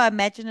talk about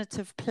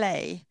imaginative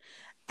play,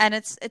 and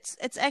it's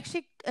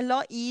actually a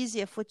lot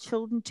easier for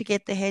children to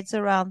get their heads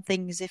around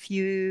things if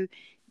you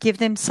give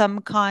them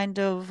some kind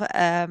of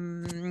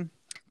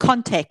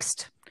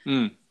context.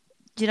 Do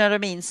you know what I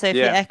mean? So if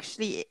you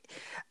actually,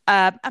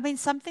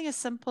 something as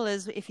simple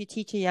as if you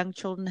teach young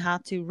children how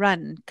to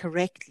run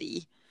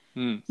correctly,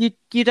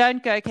 you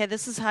don't go, okay,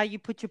 this is how you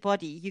put your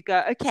body. You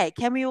go, okay,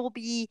 can we all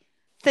be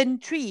thin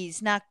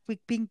trees? Now we're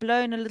being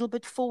blown a little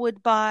bit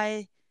forward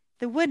by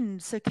the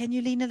wind, so can you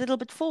lean a little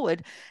bit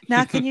forward?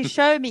 Now can you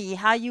show me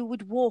how you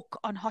would walk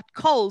on hot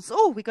coals?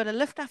 Oh, we got to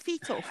lift our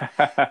feet off.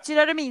 Do you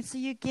know what I mean? So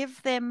you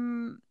give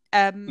them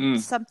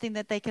something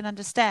that they can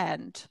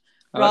understand,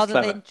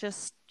 rather than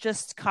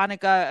just kind of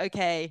go,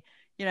 okay,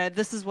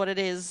 this is what it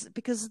is,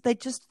 because they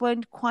just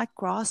won't quite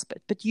grasp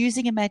it. But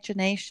using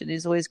imagination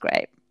is always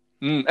great.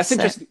 That's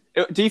interesting.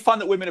 Do you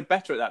find that women are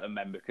better at that than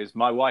men? Because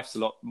my wife's a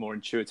lot more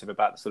intuitive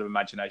about the sort of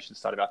imagination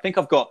side of it. I think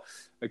I've got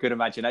a good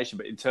imagination,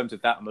 but in terms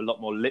of that, I'm a lot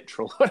more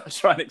literal when I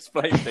try and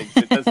explain things.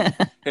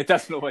 It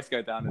doesn't always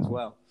go down as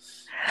well.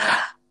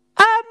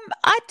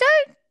 I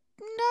don't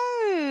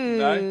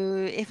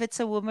know if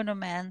it's a woman or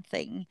man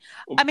thing.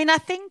 I mean, I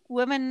think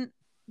women...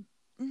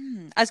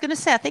 I was going to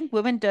say, I think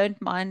women don't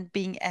mind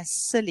being as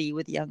silly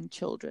with young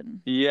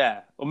children. Yeah,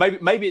 or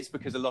maybe it's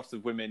because a lot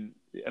of women,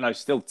 and I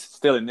still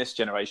in this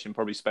generation,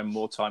 probably spend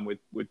more time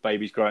with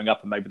babies growing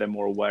up, and maybe they're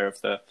more aware of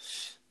the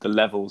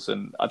levels.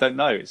 And I don't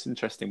know. It's an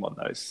interesting one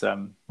though. It's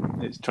trying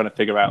to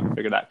figure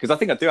that, because I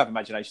think I do have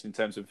imagination in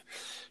terms of,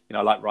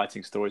 I like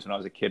writing stories when I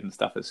was a kid and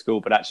stuff at school,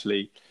 but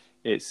actually,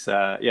 it's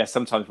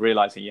sometimes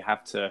realizing you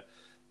have to,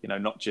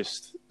 not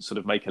just sort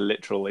of make a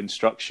literal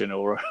instruction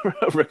or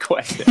a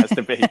request. It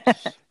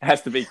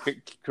has to be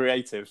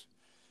creative.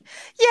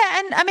 Yeah,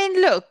 and I mean,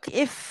 look,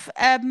 if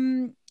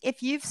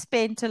you've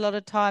spent a lot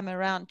of time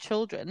around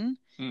children,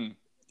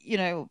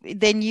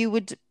 then you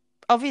would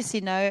obviously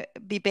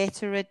be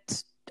better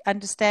at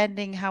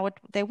understanding how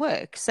they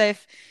work. So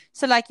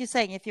like you're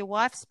saying, if your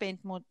wife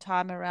spent more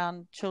time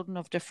around children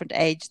of different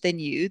age than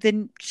you,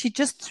 then she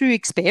just through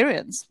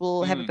experience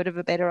will have a bit of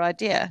a better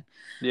idea.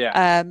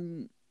 Yeah.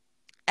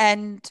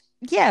 And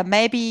yeah,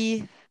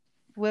 maybe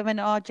women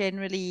are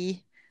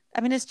generally,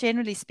 I mean, it's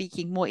generally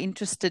speaking, more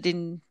interested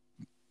in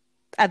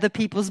other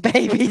people's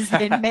babies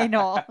than men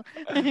are.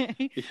 Yeah.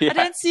 I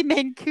don't see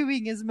men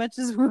cooing as much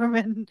as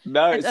women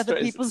at other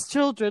people's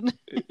children.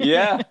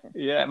 Yeah.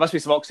 It must be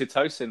some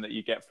oxytocin that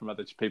you get from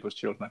other people's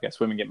children. I guess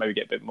women maybe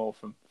get a bit more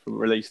from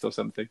released or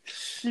something.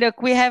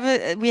 Look, we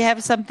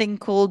have something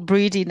called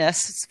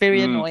broodiness. It's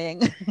very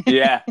annoying.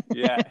 Yeah.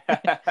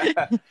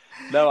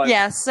 No.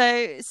 Yeah.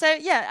 So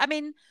yeah. I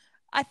mean,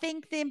 I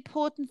think the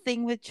important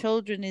thing with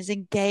children is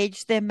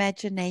engage their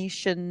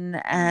imagination,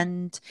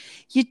 and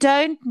you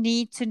don't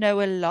need to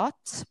know a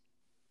lot,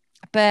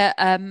 but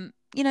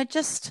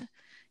just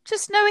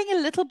knowing a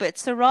little bit.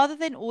 So rather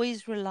than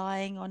always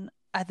relying on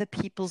other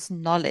people's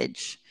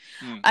knowledge,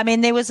 I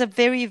mean, there was a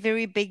very,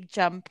 very big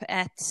jump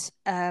at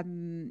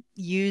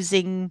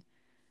using.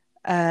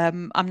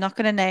 I'm not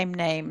going to name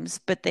names,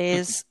 but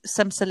there's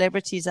some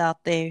celebrities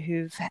out there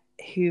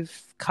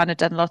who've kind of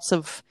done lots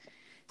of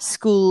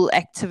school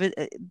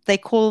activity. They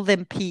call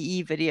them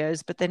PE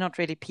videos, but they're not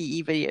really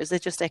PE videos. They're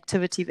just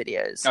activity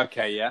videos.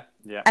 Okay, yeah.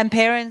 And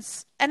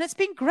parents, and it's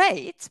been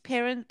great.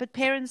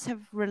 Parents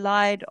have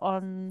relied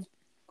on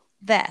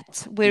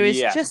that, whereas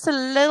just a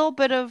little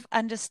bit of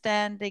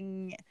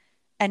understanding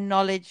and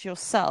knowledge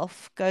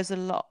yourself goes a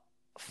lot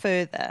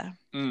further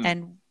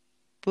and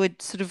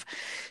would sort of.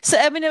 So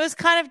I mean, it was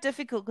kind of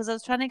difficult because I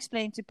was trying to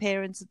explain to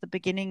parents at the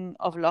beginning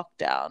of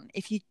lockdown,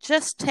 if you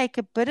just take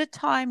a bit of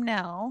time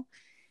now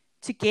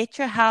to get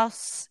your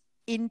house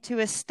into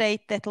a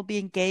state that'll be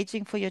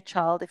engaging for your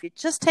child, if you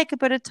just take a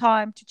bit of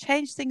time to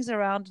change things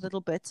around a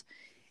little bit,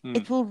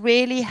 it will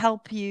really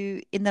help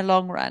you in the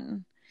long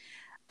run.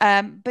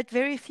 But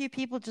very few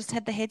people just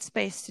had the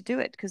headspace to do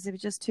it because there were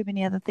just too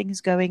many other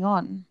things going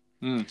on.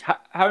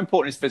 How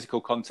important is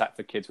physical contact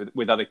for kids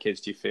with other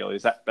kids, do you feel?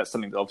 Is that's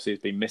something that obviously has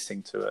been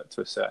missing to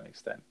a certain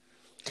extent?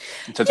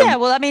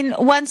 Well, I mean,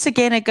 once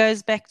again, it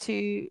goes back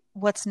to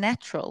what's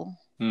natural.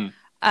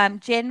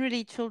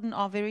 Generally, children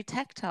are very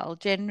tactile.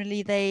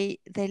 Generally, they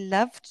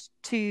loved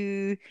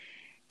to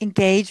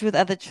engage with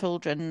other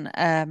children.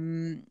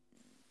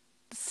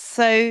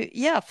 So,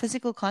 yeah,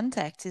 physical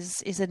contact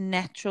is a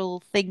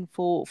natural thing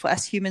for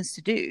us humans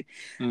to do.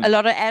 A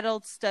lot of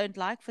adults don't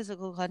like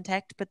physical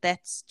contact, but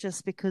that's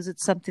just because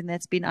it's something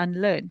that's been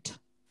unlearned,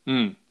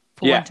 for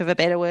want of a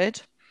better word.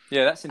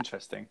 Yeah, that's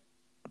interesting.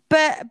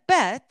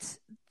 But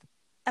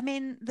I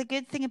mean, the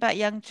good thing about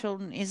young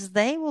children is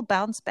they will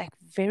bounce back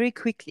very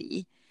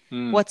quickly.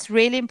 What's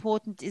really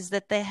important is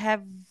that they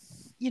have,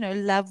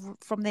 love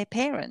from their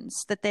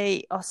parents, that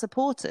they are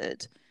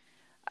supported.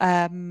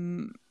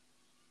 The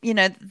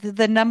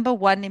number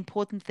one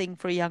important thing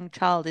for a young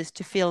child is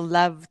to feel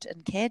loved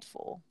and cared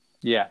for.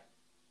 Yeah.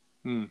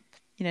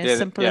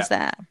 Simple as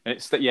that. And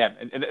it's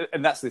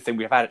and that's the thing.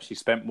 We have actually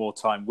spent more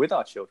time with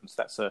our children,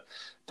 so that's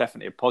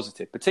definitely a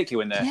positive,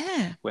 particularly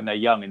when they're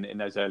young in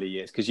those early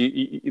years, because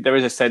there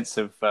is a sense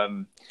of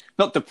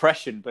not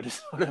depression, but a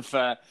sort of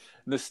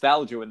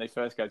nostalgia when they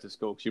first go to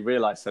school, because you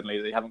realise suddenly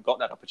that you haven't got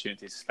that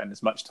opportunity to spend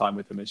as much time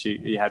with them as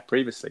you had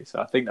previously. So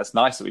I think that's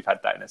nice that we've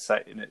had that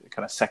in a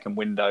kind of second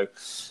window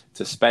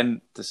to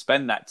spend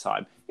that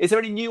time. Is there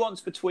any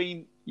nuance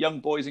between young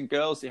boys and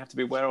girls that you have to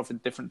be aware of in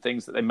different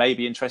things that they may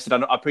be interested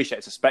in? I appreciate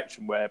it's a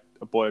spectrum where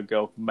a boy or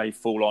girl may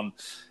fall on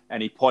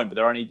any point, but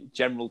are there any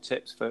general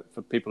tips for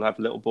people who have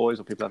little boys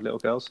or people who have little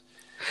girls?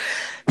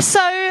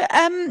 So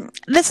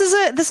this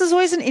is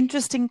always an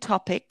interesting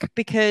topic,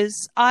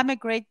 because I'm a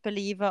great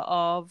believer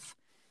of,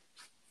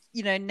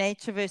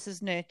 nature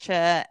versus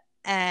nurture,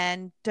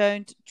 and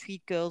don't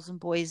treat girls and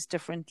boys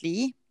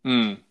differently.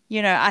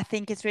 I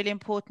think it's really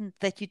important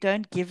that you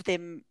don't give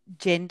them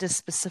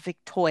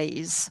gender-specific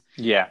toys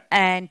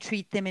and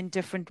treat them in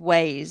different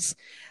ways,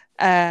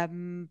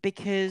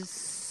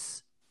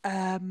 because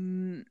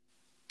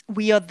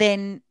we are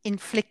then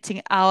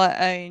inflicting our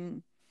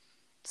own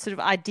sort of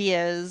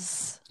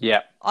ideas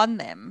on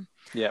them.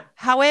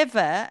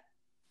 However,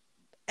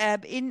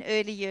 in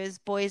early years,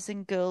 boys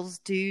and girls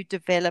do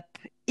develop,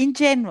 in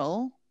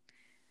general,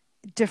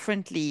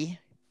 differently.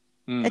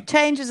 It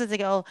changes as they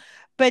go,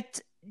 but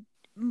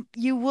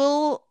you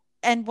will,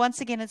 and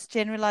once again, it's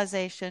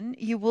generalization,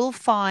 you will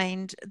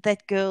find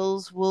that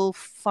girls will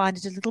find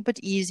it a little bit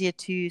easier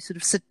to sort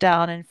of sit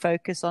down and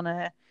focus on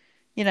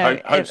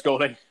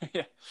homeschooling.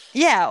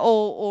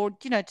 or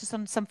just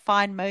on some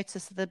fine motor,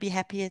 so they'll be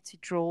happier to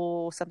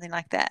draw or something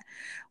like that.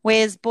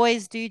 Whereas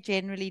boys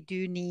generally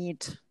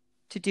need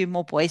to do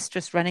more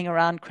boisterous, running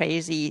around,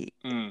 crazy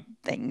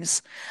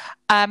things.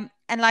 And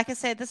like I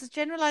said, this is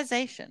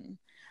generalization.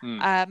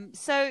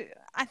 So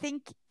I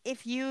think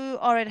if you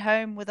are at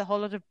home with a whole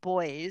lot of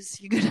boys,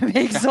 you're going to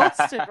be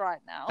exhausted right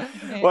now.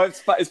 Well, it's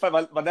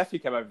funny. My nephew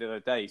came over the other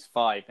day. He's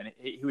 5, and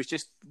he was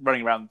just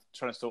running around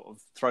trying to sort of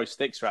throw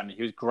sticks around. And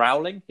he was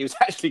growling. He was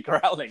actually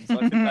growling. So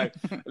I didn't know.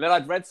 And then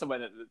I'd read somewhere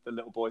that the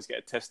little boys get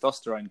a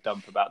testosterone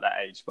dump about that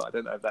age, but I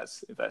don't know if that's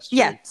true.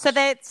 Yeah. So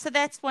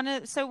that's one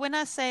of. So when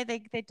I say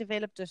they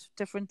develop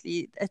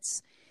differently,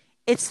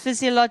 it's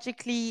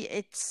physiologically,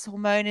 it's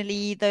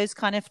hormonally, those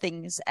kind of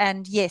things.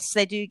 And yes,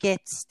 they do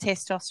get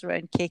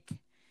testosterone kick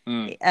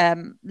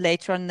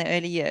later on in the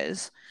early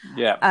years.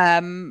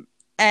 Yeah.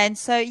 And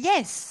so,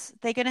 yes,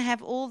 they're going to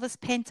have all this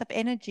pent up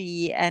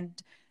energy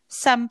and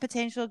some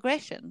potential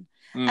aggression.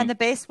 And the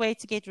best way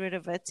to get rid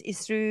of it is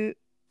through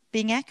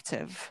being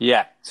active.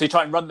 Yeah. So you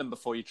try and run them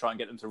before you try and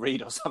get them to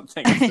read or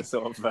something. It's the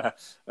sort of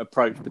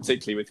approach,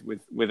 particularly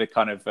with a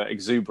kind of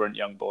exuberant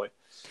young boy.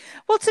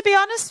 Well, to be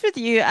honest with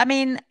you, I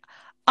mean,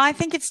 I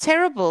think it's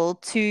terrible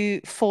to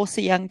force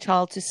a young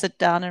child to sit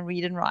down and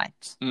read and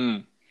write.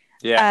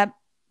 Yeah.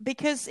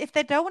 Because if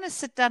they don't want to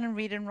sit down and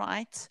read and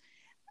write,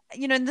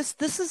 and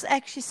this is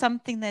actually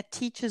something that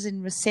teachers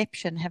in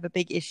reception have a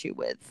big issue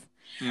with.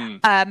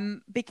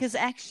 Because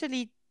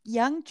actually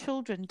young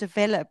children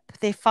develop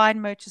their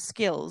fine motor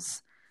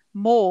skills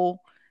more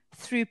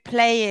through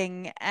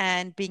playing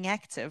and being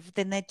active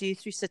than they do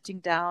through sitting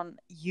down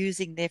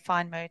using their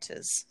fine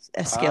motors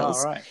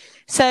skills. Right.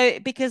 So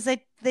because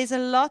there's a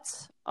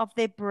lot of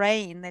their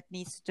brain that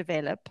needs to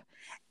develop,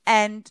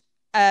 and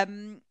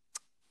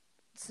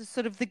so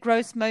sort of the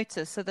gross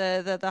motor, so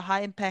the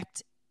high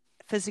impact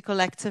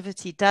physical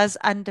activity does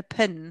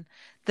underpin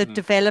the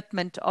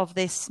development of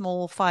their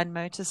small fine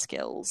motor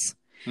skills.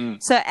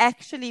 So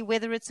actually,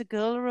 whether it's a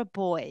girl or a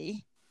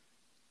boy,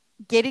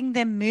 getting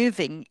them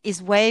moving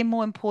is way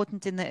more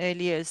important in the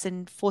early years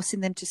than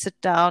forcing them to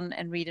sit down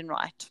and read and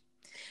write,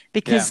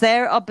 because they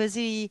are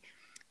busy.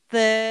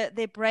 Their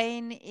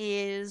brain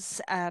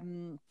is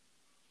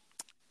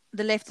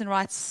the left and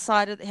right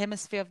side of the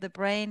hemisphere of the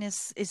brain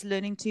is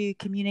learning to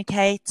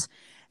communicate.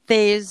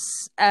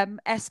 There's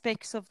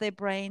aspects of their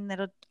brain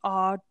that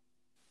are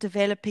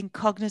developing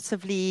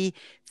cognitively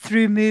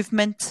through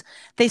movement.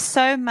 There's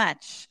so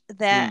much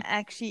that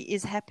actually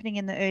is happening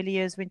in the early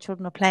years when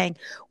children are playing.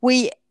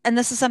 And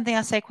this is something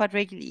I say quite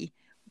regularly,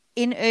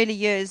 in early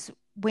years,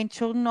 when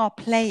children are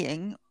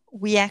playing,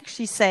 we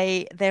actually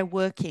say they're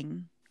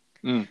working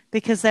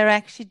because they're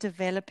actually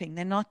developing.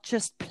 They're not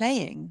just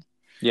playing.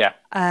 Yeah.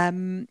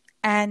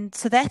 And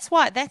so that's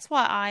why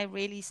I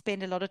really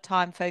spend a lot of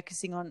time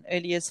focusing on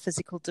early years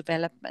physical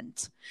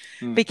development,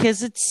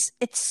 because it's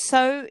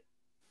so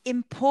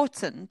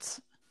important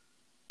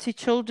to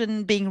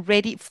children being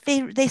ready.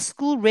 Their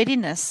school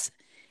readiness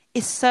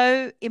is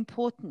so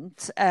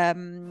important.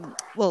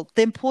 The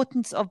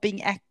importance of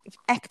being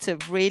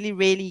active really,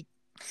 really.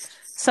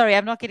 Sorry,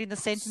 I'm not getting the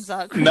sentence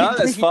out. No,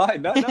 that's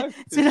fine. No.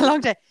 It's been a long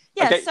day.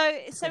 Yeah,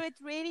 okay. So it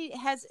really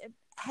has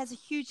a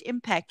huge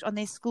impact on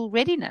their school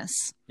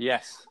readiness.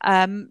 Yes.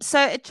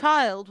 So a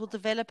child will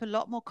develop a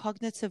lot more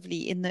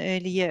cognitively in the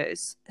early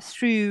years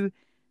through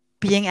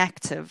being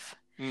active.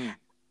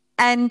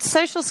 And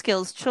social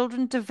skills,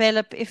 children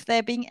develop if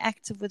they're being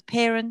active with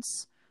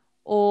parents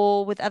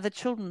or with other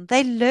children.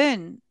 They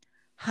learn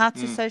how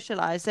to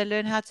socialize. They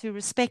learn how to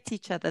respect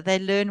each other. They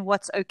learn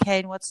what's okay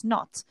and what's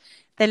not.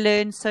 They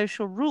learn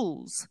social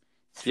rules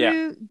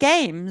through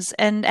games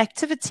and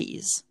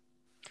activities.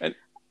 And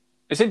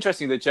it's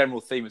interesting, the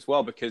general theme as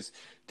well, because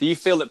do you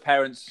feel that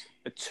parents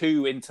are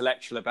too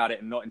intellectual about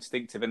it and not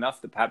instinctive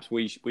enough, that perhaps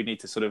we need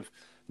to sort of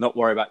not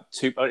worry about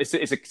too... It's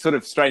a sort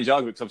of strange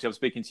argument, because obviously I'm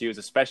speaking to you as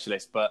a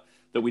specialist, but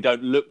that we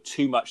don't look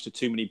too much to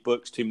too many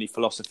books, too many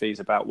philosophies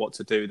about what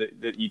to do,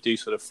 that you do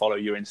sort of follow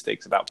your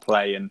instincts about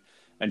play and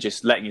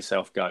just letting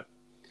yourself go.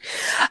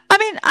 I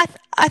mean,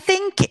 I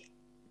think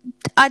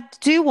I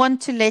do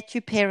want to let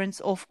you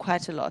parents off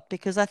quite a lot,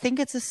 because I think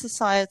it's a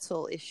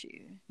societal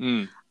issue.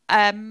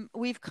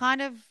 We've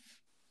kind of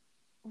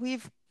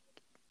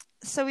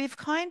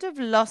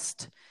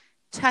lost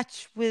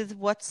touch with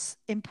what's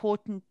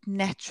important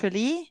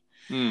naturally,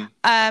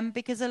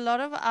 because a lot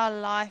of our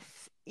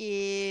life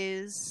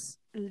is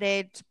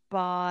led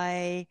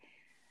by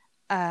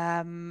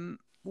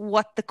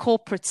what the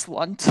corporates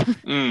want.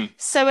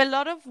 So a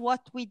lot of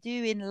what we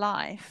do in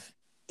life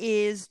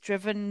is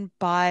driven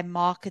by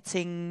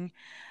marketing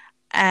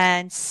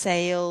and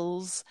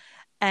sales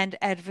and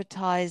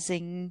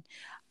advertising,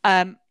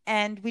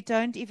 and we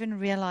don't even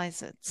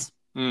realize it.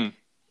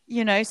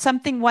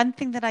 One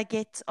thing that I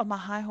get on my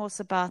high horse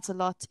about a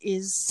lot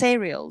is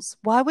cereals.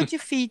 Why would you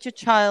feed your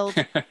child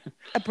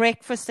a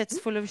breakfast that's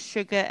full of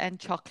sugar and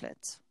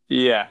chocolate?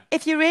 Yeah.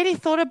 If you really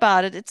thought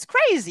about it, it's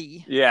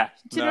crazy. Yeah.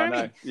 Do you know what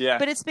I mean? Yeah.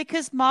 But it's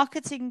because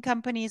marketing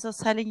companies are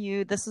telling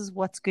you this is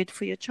what's good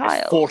for your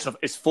child.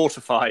 It's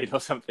fortified or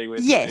something. With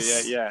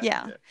yes.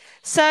 Yeah.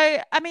 So,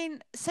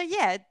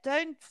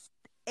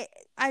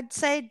 I'd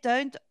say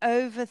don't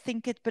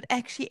overthink it, but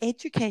actually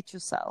educate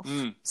yourself.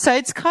 So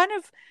it's kind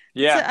of,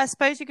 so I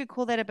suppose you could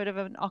call that a bit of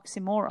an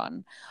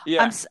oxymoron.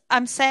 Yeah.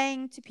 I'm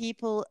saying to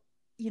people,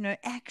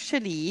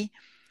 actually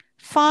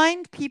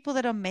find people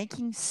that are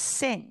making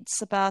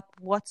sense about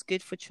what's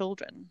good for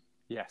children.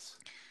 Yes.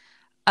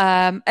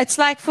 It's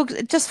like, for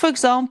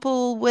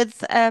example, with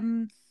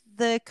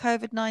the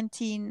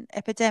COVID-19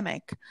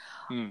 epidemic.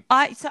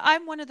 So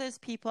I'm one of those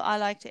people. I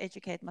like to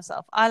educate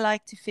myself. I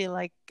like to feel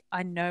like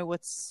I know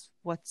what's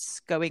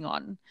going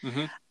on.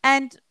 Mm-hmm.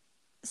 And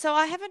so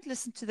I haven't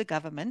listened to the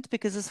government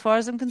because, as far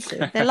as I'm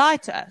concerned, they lie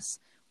to us.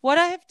 What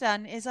I have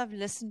done is I've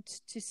listened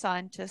to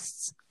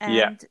scientists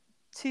and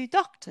to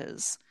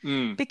doctors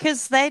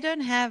because they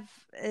don't have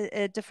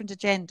a different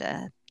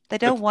agenda. They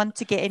don't want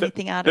to get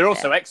anything out of it. They're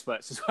also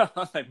experts as well,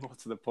 aren't they? More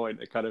to the point,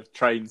 they're kind of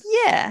trained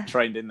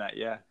in that,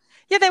 Yeah,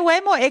 they're way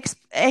more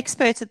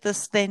expert at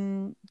this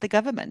than the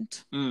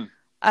government.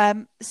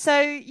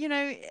 So,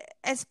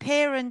 as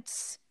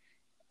parents,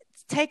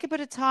 take a bit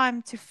of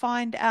time to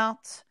find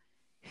out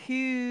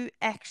who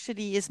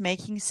actually is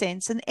making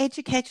sense and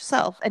educate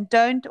yourself. And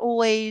don't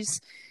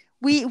always,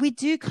 we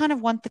do kind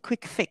of want the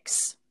quick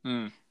fix.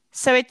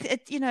 So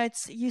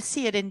it's you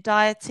see it in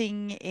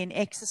dieting, in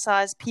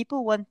exercise.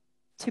 People want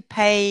to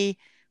pay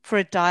for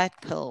a diet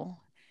pill.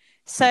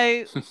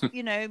 So,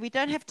 we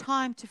don't have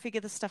time to figure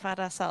this stuff out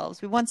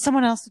ourselves. We want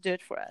someone else to do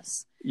it for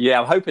us.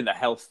 Yeah, I'm hoping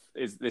that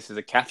this is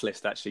a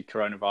catalyst, actually,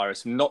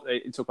 coronavirus.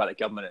 You talk about the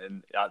government,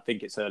 and I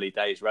think it's early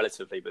days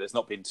relatively, but there's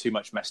not been too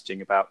much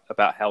messaging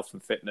about health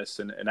and fitness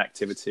and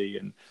activity.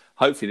 And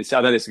hopefully, I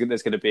know there's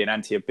going to be an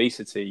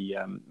anti-obesity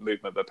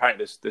movement, but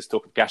apparently there's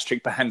talk of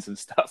gastric bans and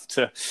stuff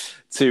to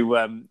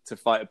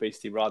fight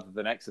obesity rather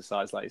than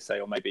exercise, like you say,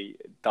 or maybe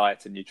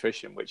diet and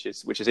nutrition, which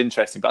is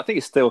interesting. But I think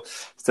it's still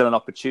an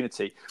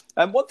opportunity.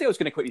 One thing I was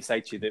going to quickly say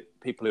to you,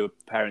 that people who are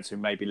parents who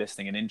may be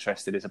listening and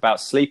interested, is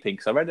about sleeping.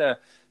 Because I read a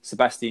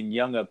Sebastian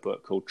Junger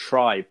book called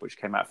Tribe, which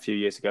came out a few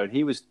years ago, and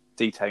he was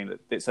detailing that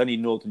it's only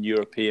Northern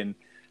European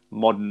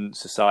modern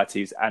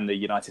societies and the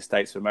United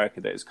States of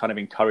America that has kind of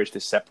encouraged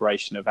this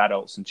separation of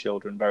adults and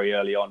children very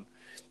early on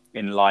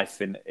in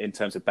life, in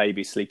terms of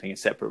babies sleeping in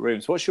separate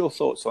rooms. What's your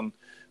thoughts on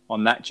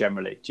that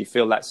generally? Do you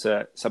feel that's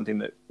something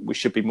that we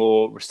should be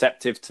more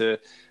receptive to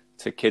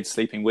kids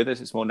sleeping with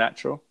us? It's more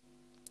natural?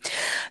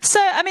 So,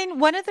 I mean,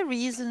 one of the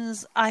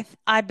reasons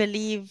I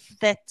believe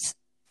that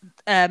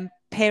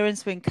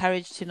parents were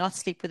encouraged to not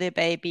sleep with their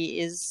baby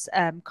is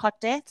cot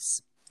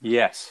deaths.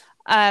 Yes.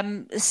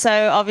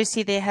 So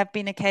obviously there have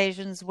been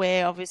occasions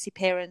where obviously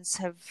parents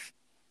have,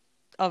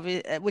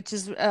 which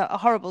is a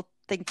horrible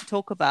thing to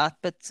talk about,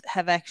 but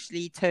have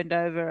actually turned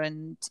over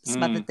and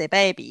smothered their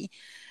baby.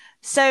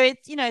 So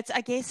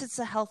I guess it's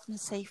a health and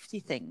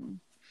safety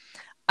thing.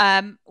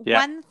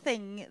 One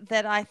thing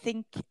that I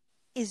think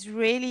is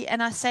really,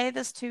 and I say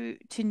this to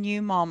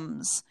new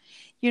moms,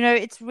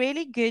 it's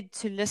really good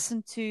to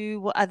listen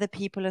to what other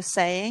people are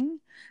saying,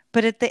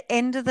 but at the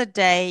end of the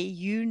day,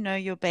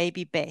 your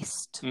baby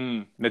best.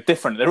 They're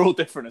different. They're all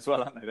different as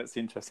well, aren't they? That's the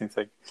interesting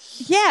thing.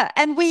 Yeah,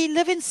 and we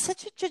live in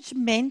such a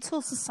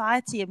judgmental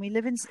society, and we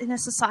live in a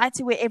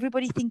society where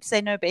everybody thinks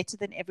they know better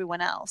than everyone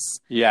else.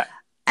 Yeah.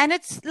 And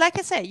it's, like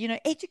I say,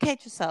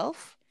 educate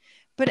yourself,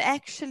 but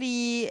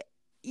actually,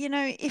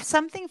 if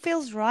something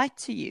feels right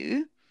to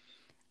you,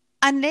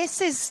 unless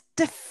there's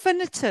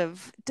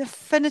definitive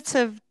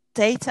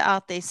data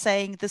out there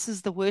saying this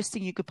is the worst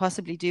thing you could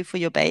possibly do for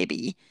your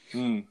baby,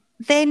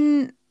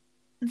 then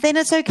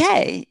it's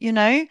okay.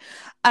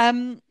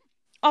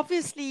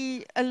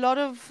 Obviously, a lot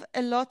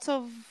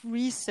of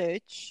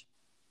research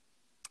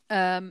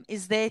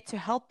is there to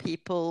help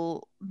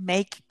people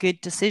make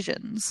good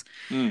decisions.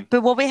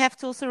 But what we have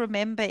to also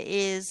remember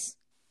is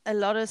a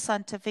lot of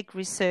scientific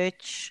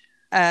research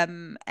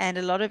and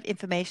a lot of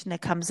information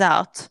that comes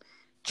out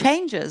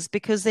changes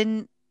because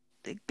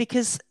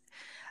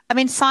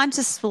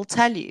scientists will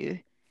tell you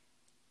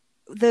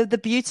the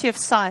beauty of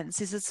science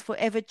is it's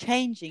forever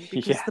changing,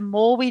 because the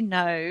more we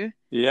know,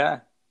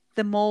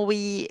 the more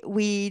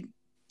we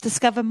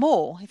discover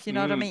more, if you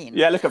know what I mean.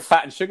 Yeah, look at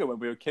fat and sugar. When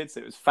we were kids,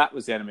 fat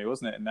was the enemy,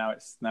 wasn't it? And now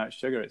it's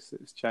sugar. It's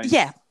changed.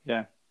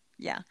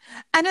 Yeah.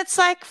 And it's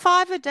like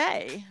 5 a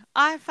day.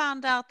 I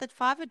found out that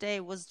 5 a day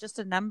was just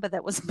a number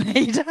that was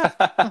made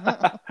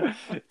up.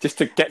 Just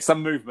to get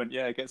some movement.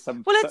 Yeah, get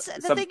some. Well,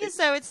 the thing is,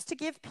 though, it's to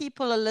give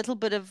people a little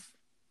bit of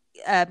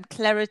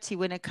clarity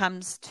when it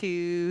comes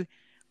to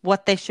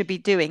what they should be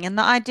doing. And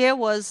the idea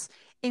was,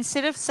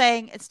 instead of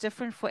saying it's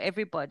different for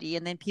everybody,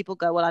 and then people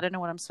go, well, I don't know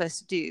what I'm supposed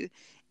to do.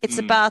 It's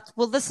about,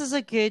 well, this is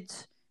a good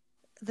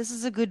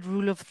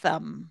rule of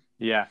thumb.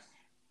 Yeah.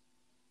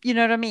 You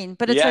know what I mean?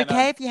 But it's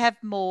okay if you have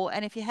more,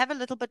 and if you have a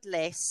little bit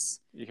less,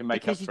 you can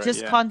make because up for you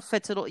just can't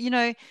fit it all.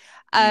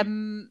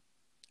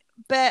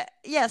 But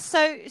yeah,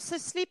 so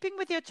sleeping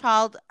with your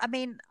child. I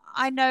mean,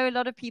 I know a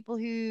lot of people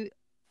who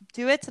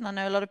do it, and I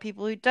know a lot of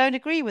people who don't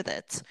agree with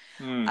it.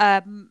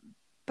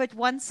 But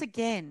once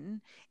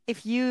again,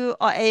 if you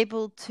are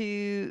able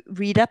to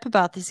read up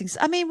about these things,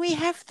 I mean, we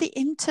have the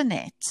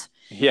internet.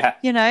 Yeah.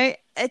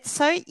 It's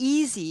so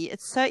easy.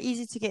 It's so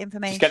easy to get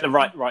information. Just get the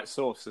right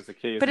source is the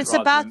key. But it's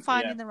about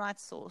finding the right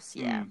source.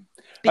 Yeah.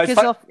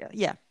 Because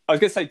I was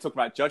going to say, talk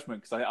about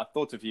judgment, because I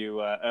thought of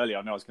you earlier.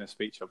 I know I was going to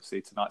speak to you,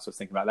 obviously, tonight, so I was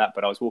thinking about that.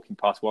 But I was walking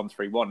past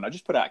 131, and I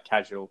just put out a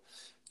casual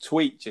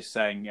tweet just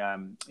saying,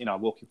 I'm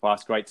walking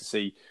past, great to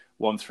see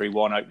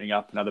 131 opening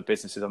up and other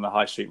businesses on the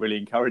high street, really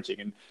encouraging.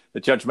 And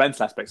the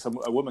judgmental aspect, a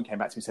woman came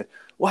back to me and said,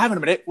 well, hang on a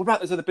minute, what about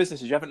those other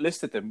businesses? You haven't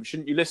listed them.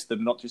 Shouldn't you list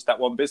them, not just that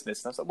one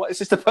business? And I was like, well, it's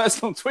just a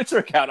personal Twitter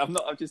account. I'm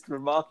just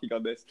remarking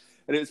on this.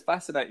 And it was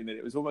fascinating that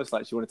it was almost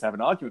like she wanted to have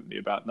an argument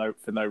with me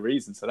for no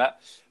reason.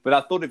 But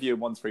I thought of you in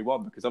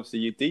 131 because obviously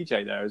you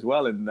DJ there as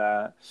well. And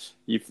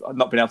you've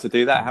not been able to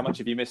do that. How much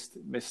have you missed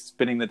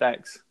spinning the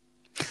decks?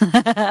 So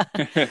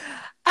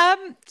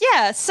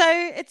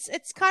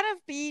it's kind of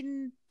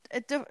been,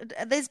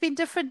 there's been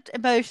different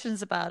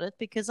emotions about it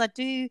because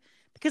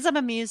I'm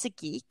a music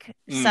geek.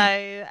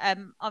 So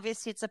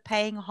obviously it's a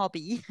paying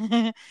hobby.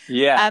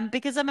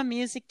 Because I'm a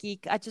music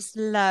geek, I just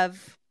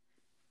love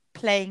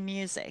playing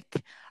music.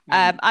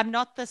 I'm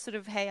not the sort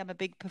of, hey, I'm a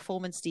big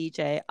performance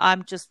DJ.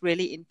 I'm just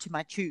really into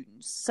my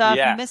tunes. So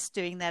I've missed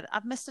doing that.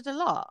 I've missed it a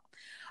lot.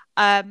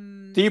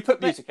 Do you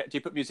put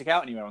music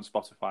out anywhere on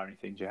Spotify or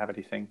anything? Do you have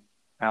anything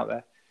out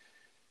there?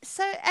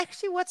 So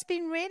actually what's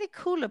been really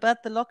cool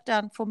about the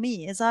lockdown for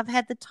me is I've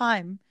had the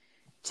time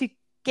to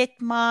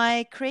get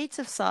my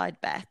creative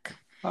side back.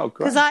 Oh,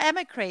 great. Because I am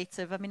a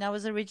creative. I mean, I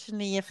was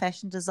originally a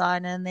fashion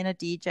designer and then a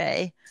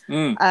DJ.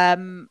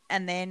 And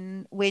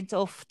then went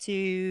off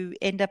to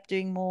end up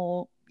doing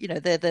more, I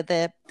did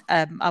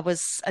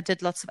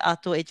lots of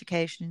outdoor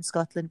education in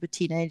Scotland with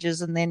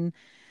teenagers and then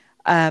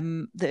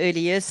the early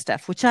years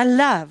stuff, which I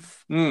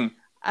love.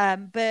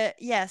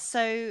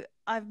 So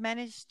I've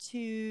managed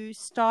to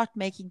start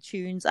making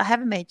tunes. I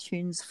haven't made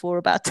tunes for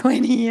about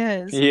 20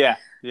 years. Yeah.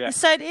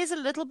 So it is a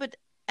little bit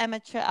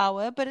amateur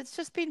hour, but it's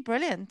just been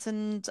brilliant.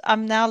 And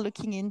I'm now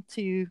looking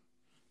into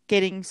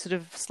getting sort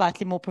of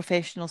slightly more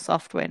professional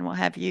software and what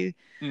have you.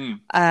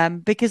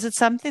 Because it's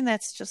something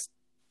that's just,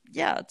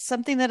 it's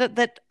something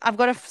that I've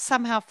got to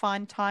somehow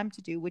find time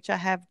to do, which I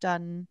have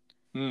done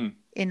in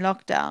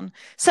lockdown.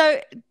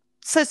 So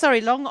sorry,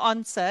 long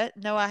answer.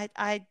 No,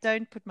 I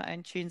don't put my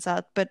own tunes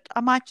out, but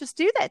I might just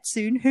do that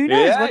soon. Who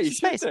knows? Yeah, you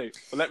should do.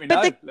 Well, let me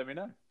know.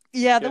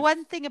 Yeah, the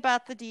one thing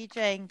about the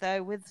DJing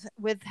though,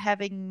 with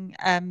having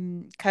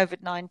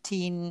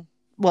COVID-19,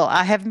 well,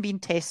 I haven't been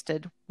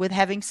tested. With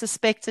having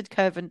suspected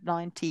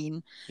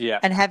COVID-19,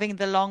 and having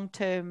the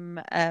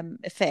long-term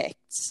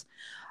effects,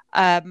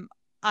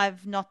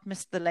 I've not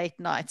missed the late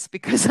nights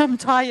because I'm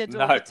tired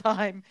all the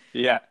time.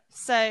 Yeah.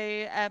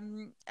 So,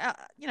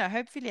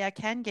 hopefully I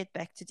can get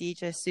back to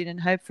DJ soon, and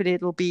hopefully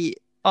it'll be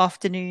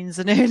afternoons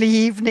and early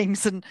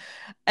evenings and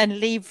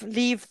leave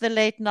the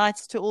late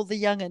nights to all the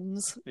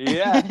young'uns.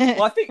 Yeah.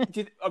 Well, I think,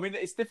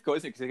 it's difficult,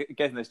 isn't it? Because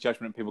again, there's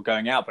judgment of people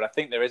going out, but I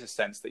think there is a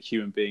sense that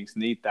human beings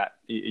need that.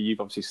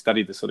 You've obviously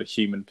studied the sort of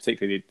human,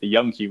 particularly the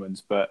young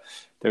humans, but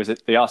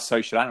they are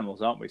social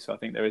animals, aren't we? So I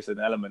think there is an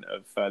element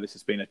of this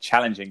has been a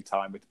challenging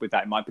time with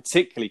that in mind,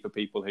 particularly for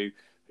people who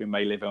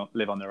may live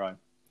on their own.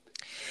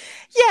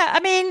 Yeah,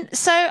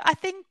 so I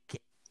think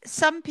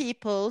some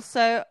people,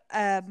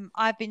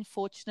 I've been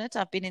fortunate.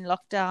 I've been in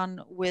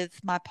lockdown with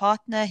my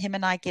partner. Him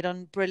and I get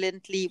on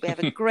brilliantly. We have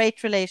a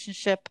great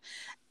relationship,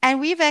 and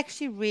we've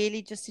actually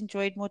really just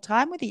enjoyed more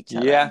time with each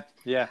other.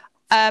 Yeah.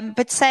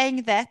 But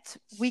saying that,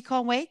 we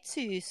can't wait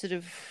to sort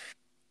of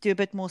do a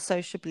bit more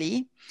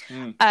sociably.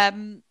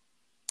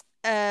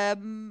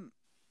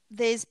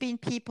 There's been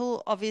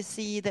people,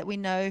 obviously, that we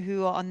know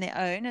who are on their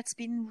own. It's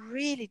been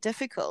really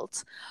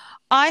difficult.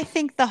 I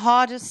think the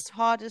hardest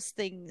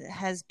thing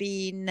has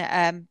been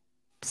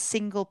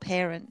single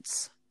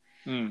parents.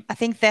 I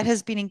think that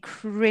has been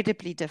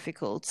incredibly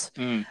difficult.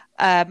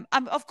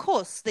 Of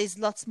course, there's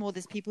lots more.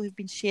 There's people who've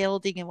been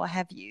shielding and what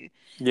have you.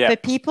 Yeah.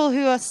 But people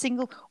who are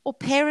single or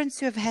parents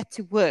who have had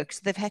to work,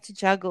 so they've had to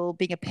juggle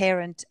being a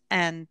parent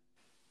and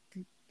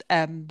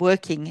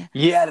working.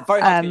 Yeah,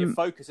 very hard to get your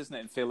focus, isn't it?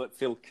 And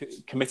feel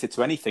committed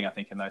to anything, I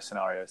think, in those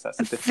scenarios. That's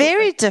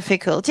very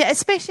difficult. Yeah,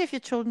 especially if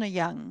your children are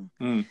young.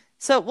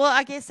 So, well,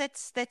 I guess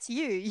that's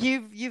you.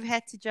 You've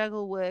had to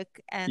juggle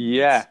work and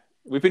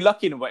we've been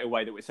lucky in a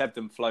way that it's ebbed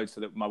and flowed, so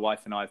that my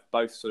wife and I have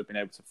both sort of been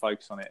able to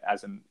focus on it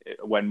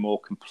when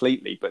more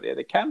completely. But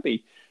there can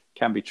be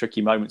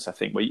tricky moments, I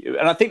think, and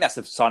I think that's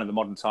a sign of the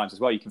modern times as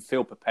well. You can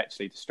feel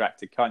perpetually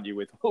distracted, can't you,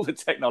 with all the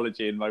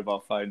technology and mobile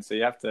phones? So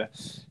you have to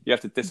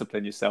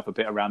discipline yourself a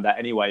bit around that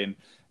anyway,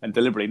 and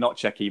deliberately not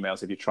check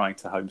emails if you're trying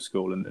to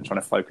homeschool and trying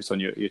to focus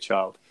on your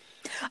child.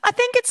 I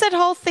think it's that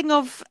whole thing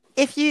of,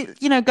 if you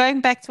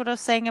going back to what I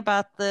was saying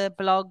about the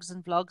blogs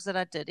and vlogs that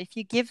I did, if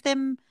you give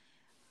them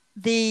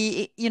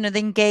the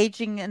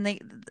engaging and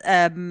the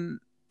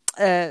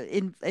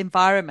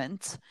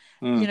environment,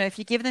 if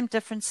you give them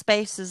different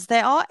spaces,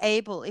 they are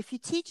able, if you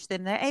teach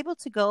them, they're able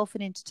to go off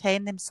and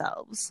entertain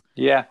themselves.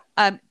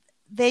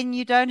 Then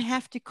you don't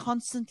have to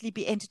constantly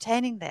be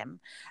entertaining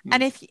them.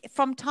 And if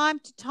from time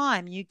to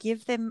time you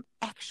give them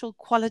actual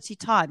quality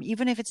time,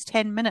 even if it's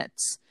 10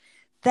 minutes,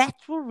 that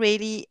will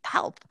really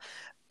help.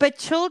 But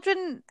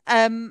children,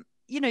 they're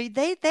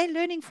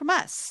learning from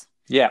us.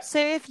 Yeah. So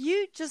if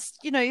you just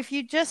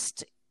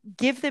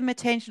give them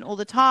attention all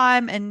the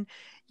time, and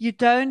you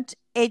don't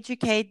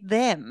educate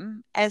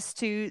them as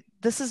to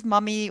this is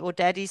mummy or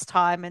daddy's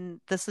time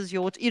and this is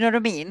your, you know what I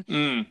mean?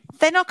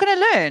 They're not going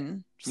to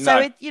learn.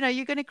 So,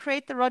 you're going to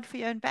create the rod for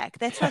your own back.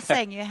 That's what I'm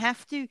saying. You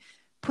have to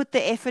put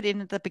the effort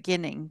in at the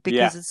beginning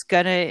because it's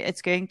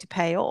going to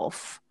pay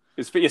off.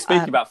 You're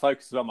speaking about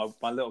focus as well.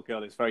 My little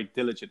girl is very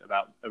diligent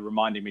about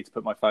reminding me to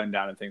put my phone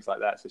down and things like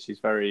that. So she's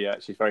very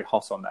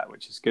hot on that,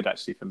 which is good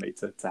actually for me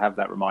to have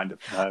that reminder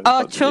from her.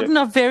 Oh, children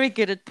are very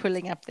good at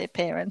pulling up their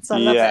parents. I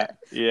love it.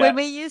 Yeah. When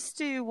we used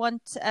to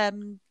want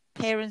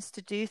parents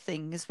to do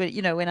things, but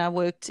when I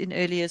worked in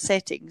earlier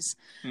settings,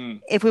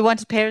 if we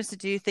wanted parents to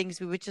do things,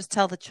 we would just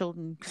tell the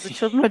children because the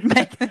children would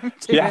make them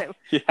do it.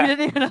 We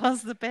didn't even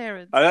ask the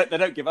parents. They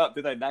don't give up,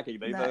 do they? Nagging,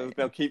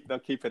 they'll keep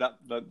it up.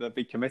 They'll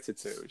be committed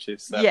to it, which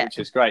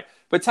is great.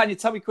 But Tanya,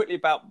 tell me quickly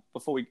about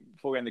before we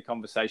end the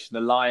conversation, the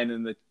Lion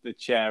and the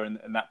Chair and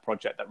that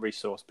project, that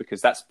resource,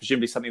 because that's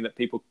presumably something that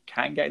people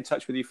can get in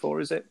touch with you for,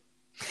 is it?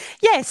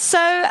 Yes.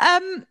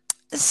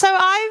 So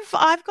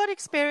I've got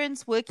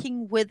experience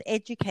working with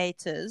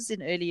educators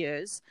in early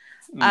years,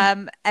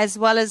 as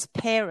well as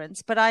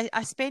parents. But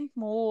I spent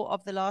more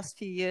of the last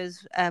few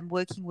years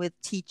working with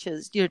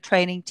teachers,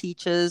 training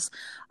teachers.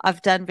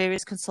 I've done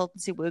various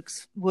consultancy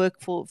work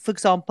for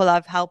example,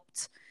 I've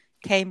helped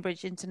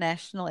Cambridge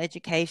International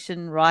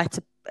Education write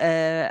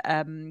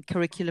a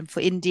curriculum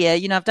for India.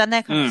 I've done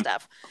that kind of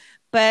stuff.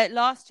 But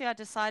last year I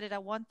decided I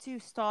want to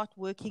start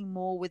working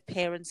more with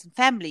parents and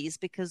families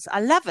because I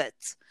love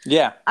it.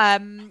 Yeah.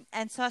 And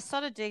so I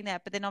started doing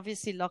that, but then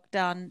obviously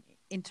lockdown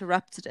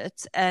interrupted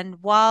it.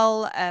 And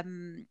while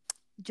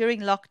during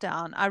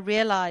lockdown, I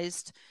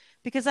realized,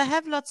 because I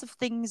have lots of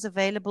things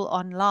available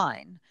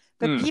online,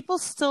 but people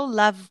still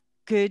love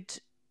good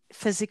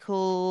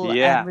physical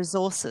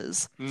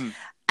resources.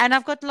 And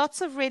I've got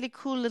lots of really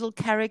cool little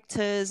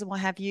characters and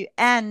what have you.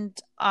 And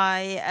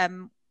I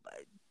am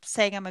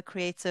saying I'm a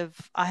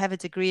creative. I have a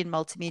degree in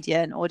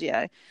multimedia and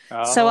audio.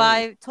 So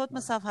I taught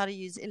myself how to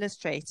use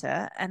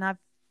Illustrator, and I've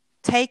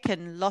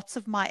taken lots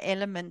of my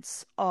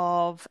elements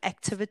of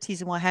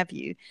activities and what have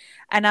you,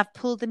 and I've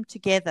pulled them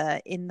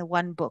together in the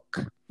one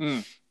book.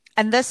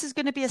 And this is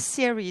going to be a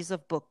series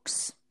of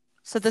books.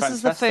 So this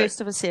is the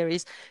first of a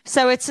series.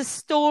 So it's a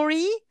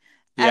story.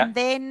 And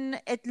then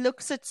it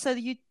looks at,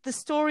 the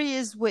story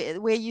is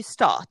where you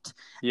start.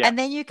 And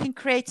then you can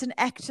create an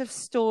active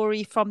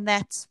story from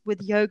that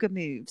with yoga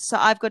moves. So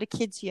I've got a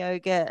kids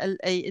yoga,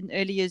 an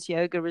early years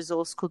yoga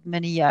resource called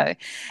Mini Yo.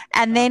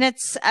 And then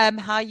it's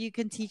how you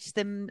can teach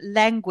them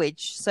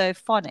language, so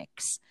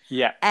phonics.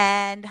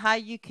 And how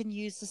you can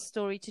use the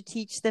story to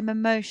teach them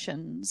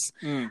emotions.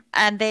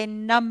 And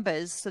then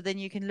numbers. So then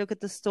you can look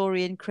at the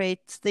story and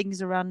create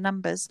things around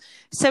numbers.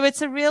 So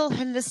it's a real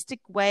holistic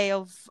way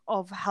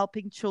of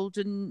helping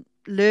children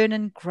learn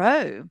and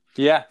grow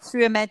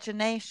through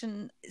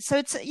imagination. So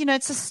it's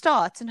it's a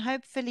start, and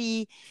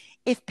hopefully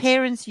if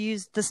parents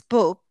use this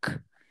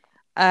book,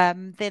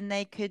 then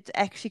they could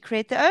actually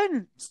create their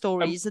own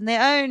stories and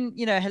their own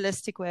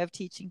holistic way of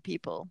teaching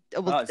people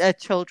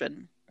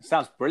children.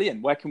 Sounds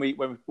brilliant. Where can we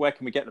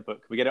get the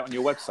book? Can we get it on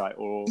your website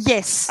or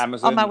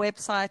Amazon? On my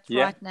website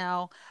right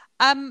now.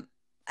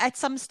 At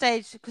some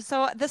stage,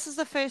 so this is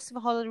the first of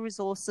a whole lot of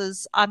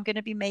resources. I'm going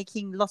to be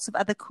making lots of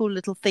other cool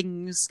little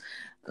things,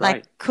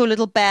 like cool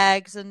little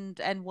bags and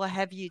what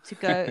have you, to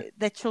go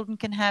that children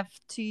can have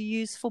to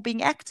use for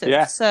being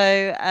active.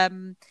 So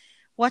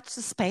watch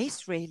the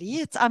space,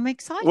 really. I'm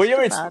excited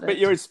about it. But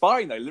you're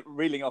inspiring, though,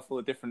 reeling off all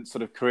the different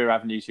sort of career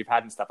avenues you've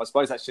had and stuff. I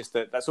suppose that's just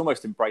that's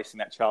almost embracing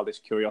that childish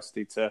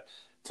curiosity to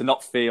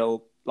not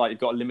feel like you've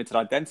got a limited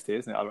identity,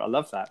 isn't it? I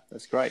love that.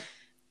 That's great.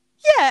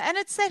 Yeah, and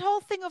it's that whole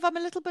thing of I'm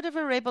a little bit of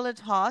a rebel at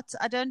heart.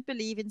 I don't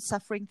believe in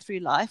suffering through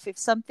life. If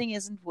something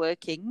isn't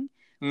working,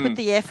 put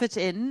the effort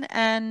in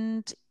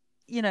and,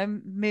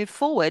 move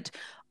forward.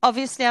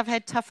 Obviously, I've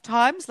had tough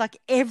times like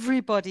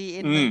everybody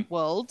in the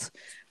world.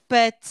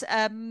 But,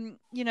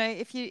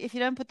 if you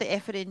don't put the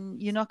effort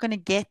in, you're not going to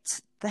get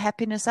the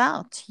happiness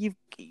out. You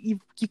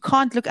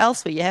can't look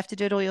elsewhere. You have to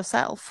do it all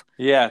yourself.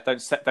 Yeah,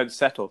 don't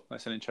settle.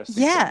 That's an interesting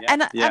thing.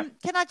 And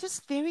can I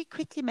just very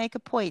quickly make a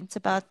point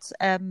about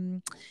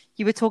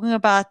you were talking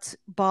about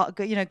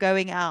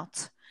going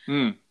out.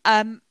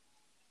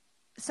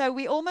 So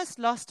we almost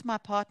lost my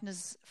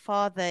partner's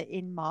father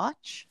in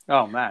March.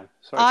 Oh man,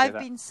 sorry. I've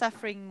been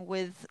suffering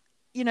with.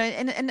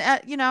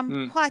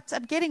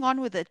 I'm getting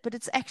on with it, but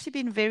it's actually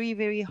been very,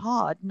 very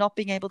hard not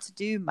being able to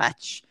do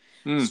much,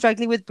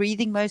 struggling with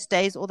breathing most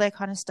days, all that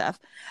kind of stuff.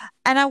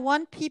 And I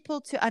want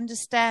people to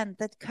understand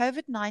that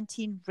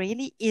COVID-19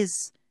 really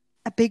is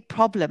a big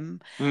problem.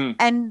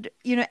 And,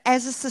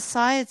 as a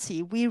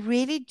society, we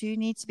really do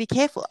need to be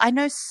careful. I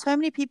know so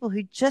many people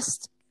who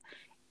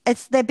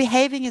they're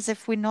behaving as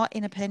if we're not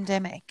in a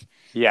pandemic.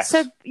 Yes.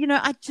 So,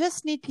 I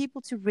just need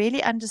people to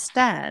really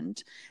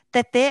understand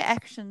that their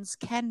actions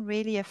can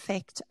really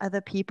affect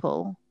other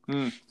people.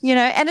 And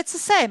it's the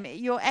same.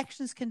 Your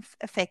actions can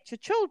affect your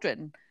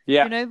children.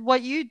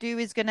 What you do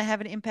is going to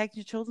have an impact on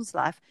your children's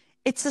life.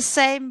 it's the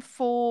same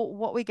for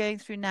what we're going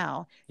through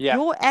now. Yeah.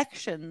 Your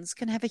actions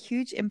can have a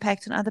huge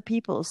impact on other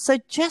people. So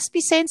just be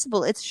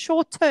sensible. It's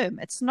short term.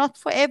 It's not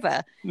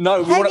forever.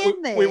 No, Hang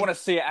in there. we want to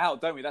see it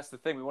out, don't we? That's the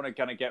thing. We want to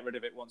kind of get rid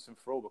of it once and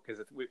for all,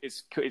 because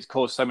it's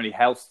caused so many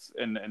health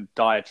and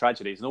dire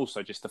tragedies, and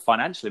also just the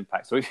financial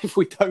impact. So if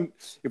we don't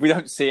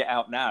see it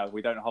out now, if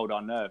we don't hold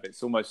our nerve,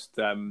 it's almost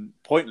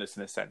pointless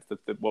in a sense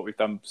that what we've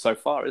done so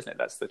far, isn't it?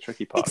 That's the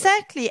tricky part.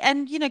 Exactly.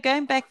 And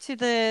going back to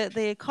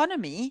the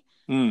economy,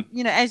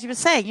 as you were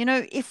saying,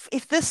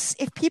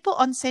 if people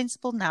aren't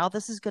sensible now,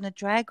 this is going to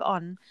drag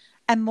on,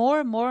 and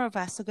more of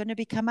us are going to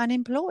become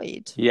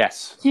unemployed.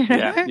 Yes.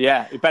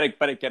 Yeah. You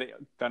better get it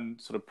done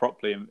sort of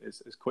properly and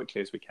as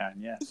quickly as we can.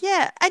 Yeah.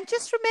 Yeah. And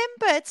just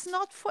remember, it's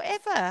not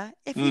forever.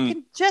 If you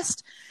can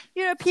just,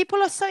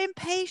 people are so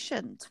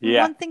impatient. We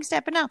want things to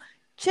happen now.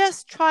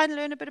 Just try and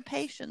learn a bit of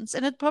patience,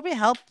 and it'd probably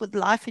help with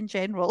life in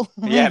general.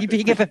 Yeah, you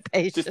being a bit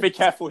patient. Just be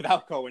careful with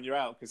alcohol when you're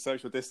out, because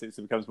social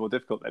distancing becomes more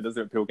difficult. There,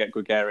 doesn't it? People get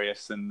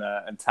gregarious and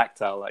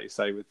tactile, like you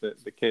say, with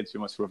the kids. You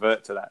must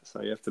revert to that,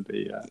 so you have to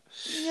be.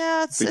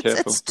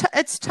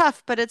 It's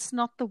tough, but it's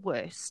not the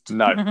worst.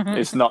 No,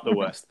 it's not the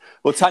worst.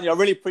 Well, Tanya, I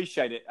really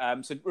appreciate it.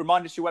 So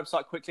remind us your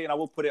website quickly, and I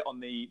will put it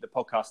on the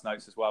podcast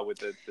notes as well with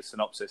the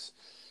synopsis.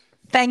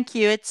 Thank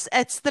you. It's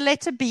the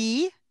letter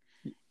B,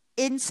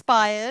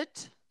 inspired.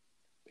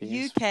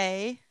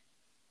 UK.co.uk.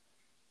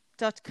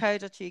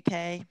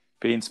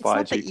 Be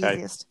inspired. It's not the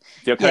easiest.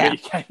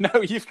 UK.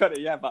 No, you've got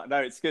it. Yeah, but no,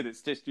 it's good.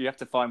 It's just you have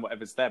to find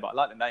whatever's there. But I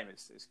like the name.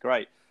 It's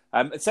great.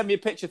 And send me a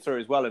picture through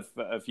as well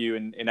of you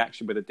in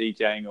action with the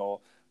DJing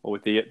or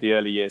with the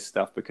early years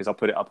stuff, because I'll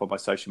put it up on my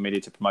social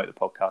media to promote the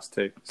podcast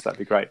too. So that'd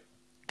be great.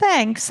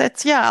 Thanks.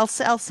 I'll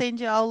send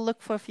you. I'll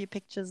look for a few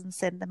pictures and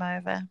send them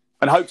over.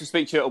 And hope to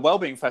speak to you at a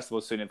Wellbeing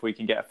Festival soon if we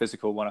can get a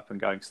physical one up and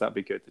going, so that'd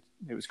be good.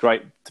 It was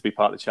great to be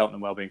part of the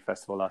Cheltenham Wellbeing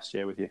Festival last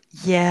year with you.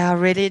 Yeah, I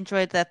really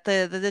enjoyed that.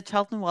 The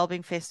Cheltenham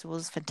Wellbeing Festival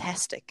is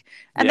fantastic.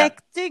 And they're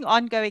doing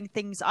ongoing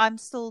things. I'm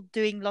still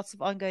doing lots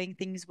of ongoing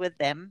things with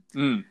them.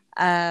 Before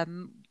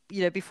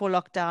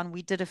lockdown,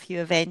 we did a few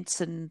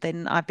events, and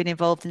then I've been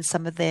involved in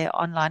some of their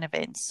online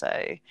events.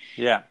 So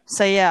it's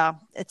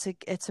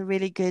a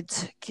really good.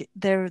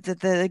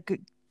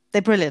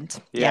 They're brilliant.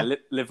 Yeah.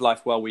 Live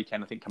Life Well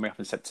weekend, I think, coming up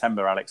in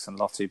September. Alex and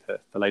Lottie,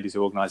 the ladies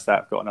who organised that,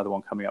 have got another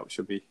one coming up, which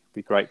would be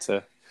great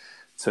to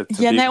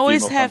and they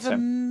always have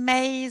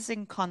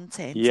amazing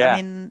content. Yeah.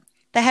 I mean,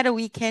 they had a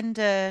weekend.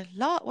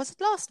 Was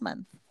it last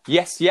month?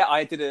 Yes. Yeah.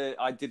 I did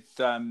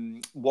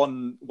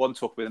one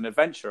talk with an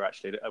adventurer,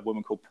 actually, a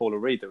woman called Paula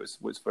Reed that was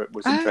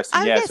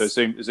interesting. Yes. So a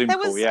Zoom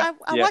call. Yeah.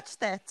 I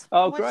watched that.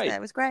 Great. It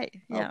was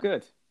great. Yeah. Oh,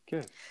 good.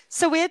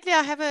 So weirdly,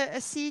 I have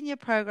a senior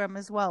program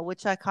as well,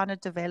 which I kind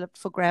of developed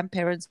for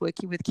grandparents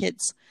working with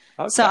kids.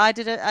 Okay. So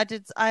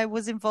I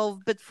was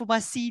involved, but for my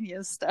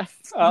senior stuff.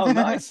 Oh,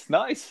 nice.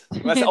 That's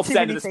the opposite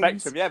end of the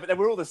spectrum. Yeah, but then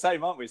we're all the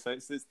same, aren't we? So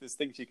there's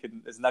things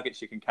there's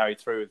nuggets you can carry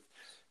through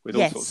with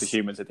all sorts of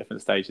humans at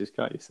different stages,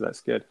 can't you? So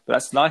that's good. But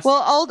that's nice.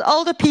 Well,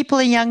 older people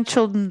and young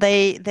children,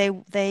 they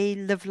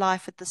live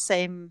life at the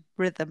same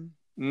rhythm.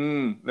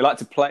 They like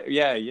to play.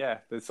 Yeah.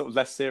 They're sort of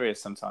less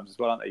serious sometimes as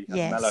well, aren't they?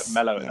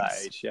 Mellow at that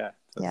age. Yeah,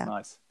 that's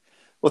nice.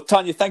 Well,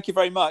 Tanya, thank you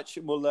very much.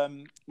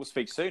 We'll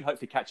speak soon.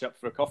 Hopefully, catch up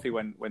for a coffee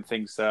when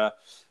things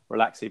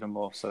relax even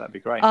more. So that'd be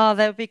great. Oh,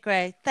 that would be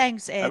great.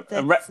 Thanks, Ed.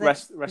 And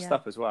rest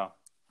up as well.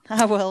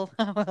 I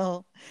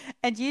will.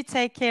 And you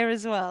take care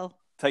as well.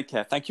 Take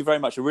care. Thank you very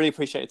much. I really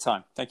appreciate your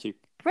time. Thank you.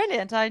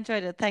 Brilliant. I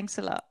enjoyed it. Thanks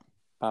a lot.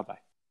 Bye-bye.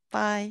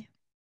 Bye.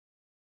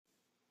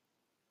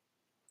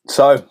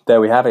 So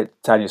there we have it,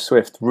 Tanya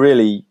Swift.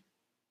 Really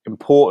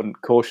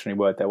important cautionary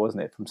word there,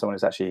 wasn't it, from someone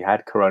who's actually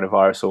had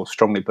coronavirus or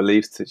strongly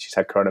believes that she's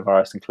had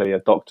coronavirus, and clearly her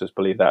doctors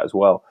believe that as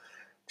well.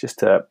 Just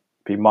to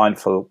be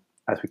mindful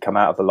as we come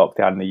out of the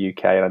lockdown in the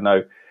UK. And I know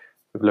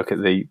if we look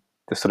at the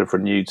sort of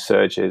renewed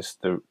surges,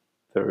 the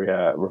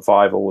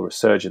revival, the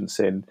resurgence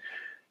in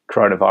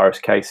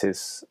coronavirus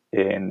cases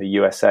in the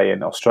USA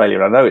and Australia.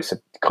 And I know it's a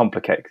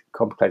complicated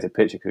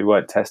picture because we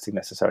weren't testing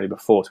necessarily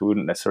before, so we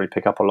wouldn't necessarily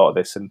pick up a lot of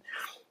this. And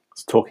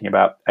it's talking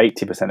about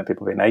 80% of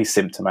people being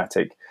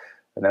asymptomatic,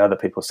 and then other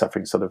people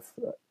suffering sort of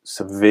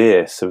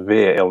severe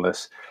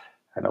illness,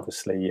 and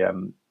obviously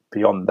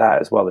beyond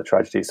that as well, the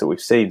tragedies that we've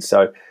seen.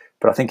 So,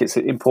 but I think it's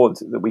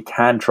important that we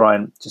can try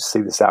and just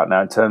see this out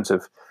now in terms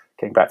of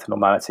getting back to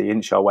normality,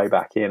 inch our way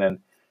back in, and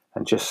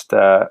just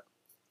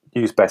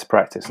use best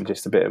practice and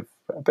just a bit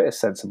of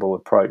sensible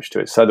approach to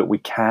it, so that we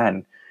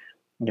can,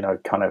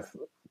 kind of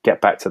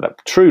get back to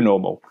that true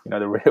normal,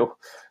 the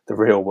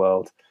real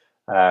world.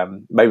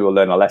 Maybe we'll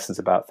learn our lessons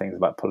about things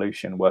about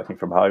pollution, working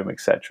from home,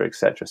 etc.,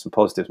 etc. Some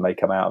positives may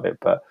come out of it,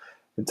 but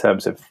in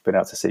terms of being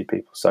able to see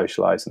people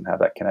socialise and have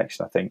that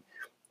connection, I think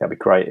that'd be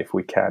great if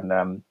we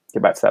can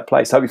get back to that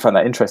place. I hope you found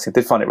that interesting. I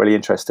did find it really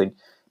interesting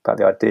about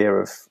the idea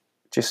of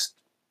just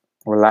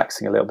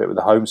relaxing a little bit with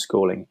the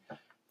homeschooling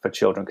for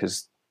children,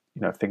 because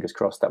fingers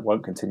crossed that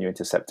won't continue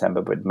into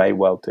September, but it may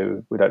well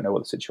do. We don't know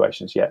what the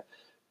situation is yet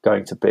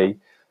going to be,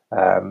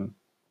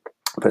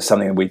 but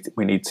something we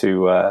need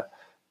to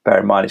bear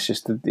in mind is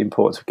just the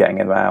importance of getting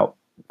them out,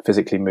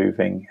 physically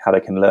moving, how they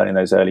can learn in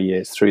those early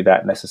years through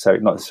that,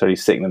 not necessarily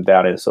sitting them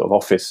down in a sort of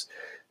office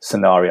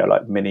scenario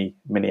like mini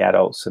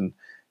adults and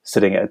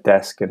sitting at a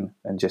desk and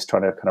just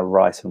trying to kind of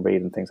write and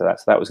read and things like that.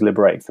 So that was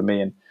liberating for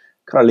me and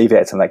kind of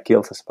alleviated some of that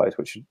guilt, I suppose,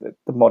 which the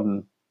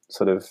modern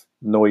sort of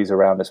noise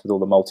around us with all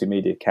the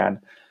multimedia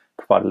can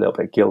provide a little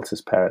bit of guilt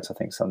as parents, I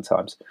think,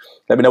 sometimes.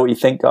 Let me know what you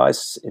think,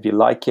 guys. If you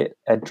like it,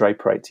 Ed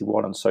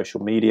Draper81 on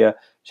social media.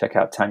 Check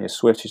out Tanya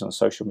Swift, who's on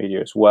social media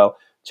as well.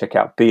 Check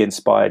out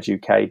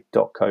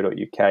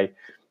beinspireduk.co.uk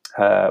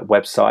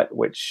website,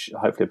 which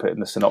hopefully I'll put in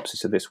the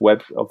synopsis of this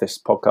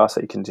podcast,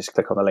 so you can just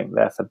click on the link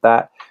there for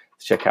that.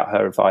 Check out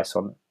her advice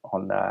on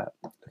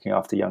looking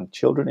after young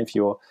children if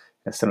you're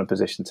in a similar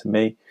position to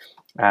me,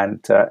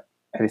 and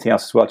anything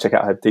else as well. Check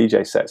out her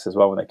DJ sets as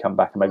well when they come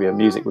back, and maybe her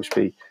music, which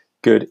would be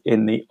good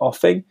in the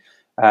offing.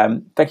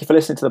 Thank you for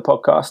listening to the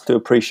podcast. Do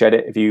appreciate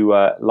it if you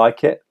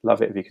like it.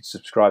 Love it if you could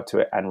subscribe to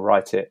it and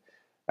write it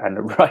and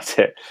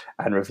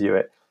review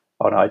it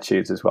on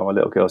iTunes as well. My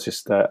little girl's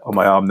just on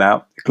my arm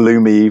now.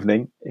 Gloomy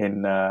evening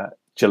in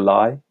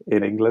July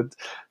in England.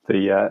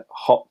 The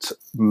hot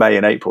May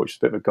and April, which is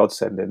a bit of a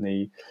godsend in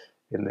the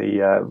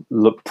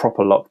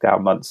proper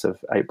lockdown months of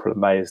April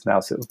and May, is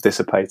now sort of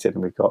dissipated,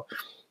 and we've got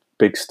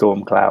big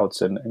storm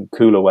clouds and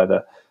cooler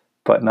weather.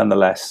 But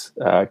nonetheless,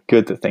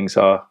 good that things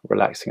are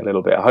relaxing a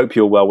little bit. I hope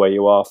you're well where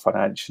you are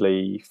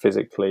financially,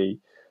 physically,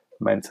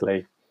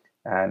 mentally,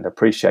 and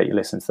appreciate you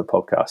listening to the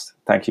podcast.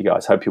 Thank you,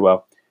 guys. Hope you're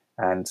well,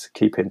 and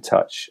keep in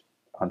touch.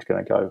 I'm just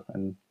going to go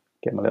and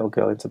get my little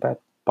girl into bed.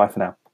 Bye for now.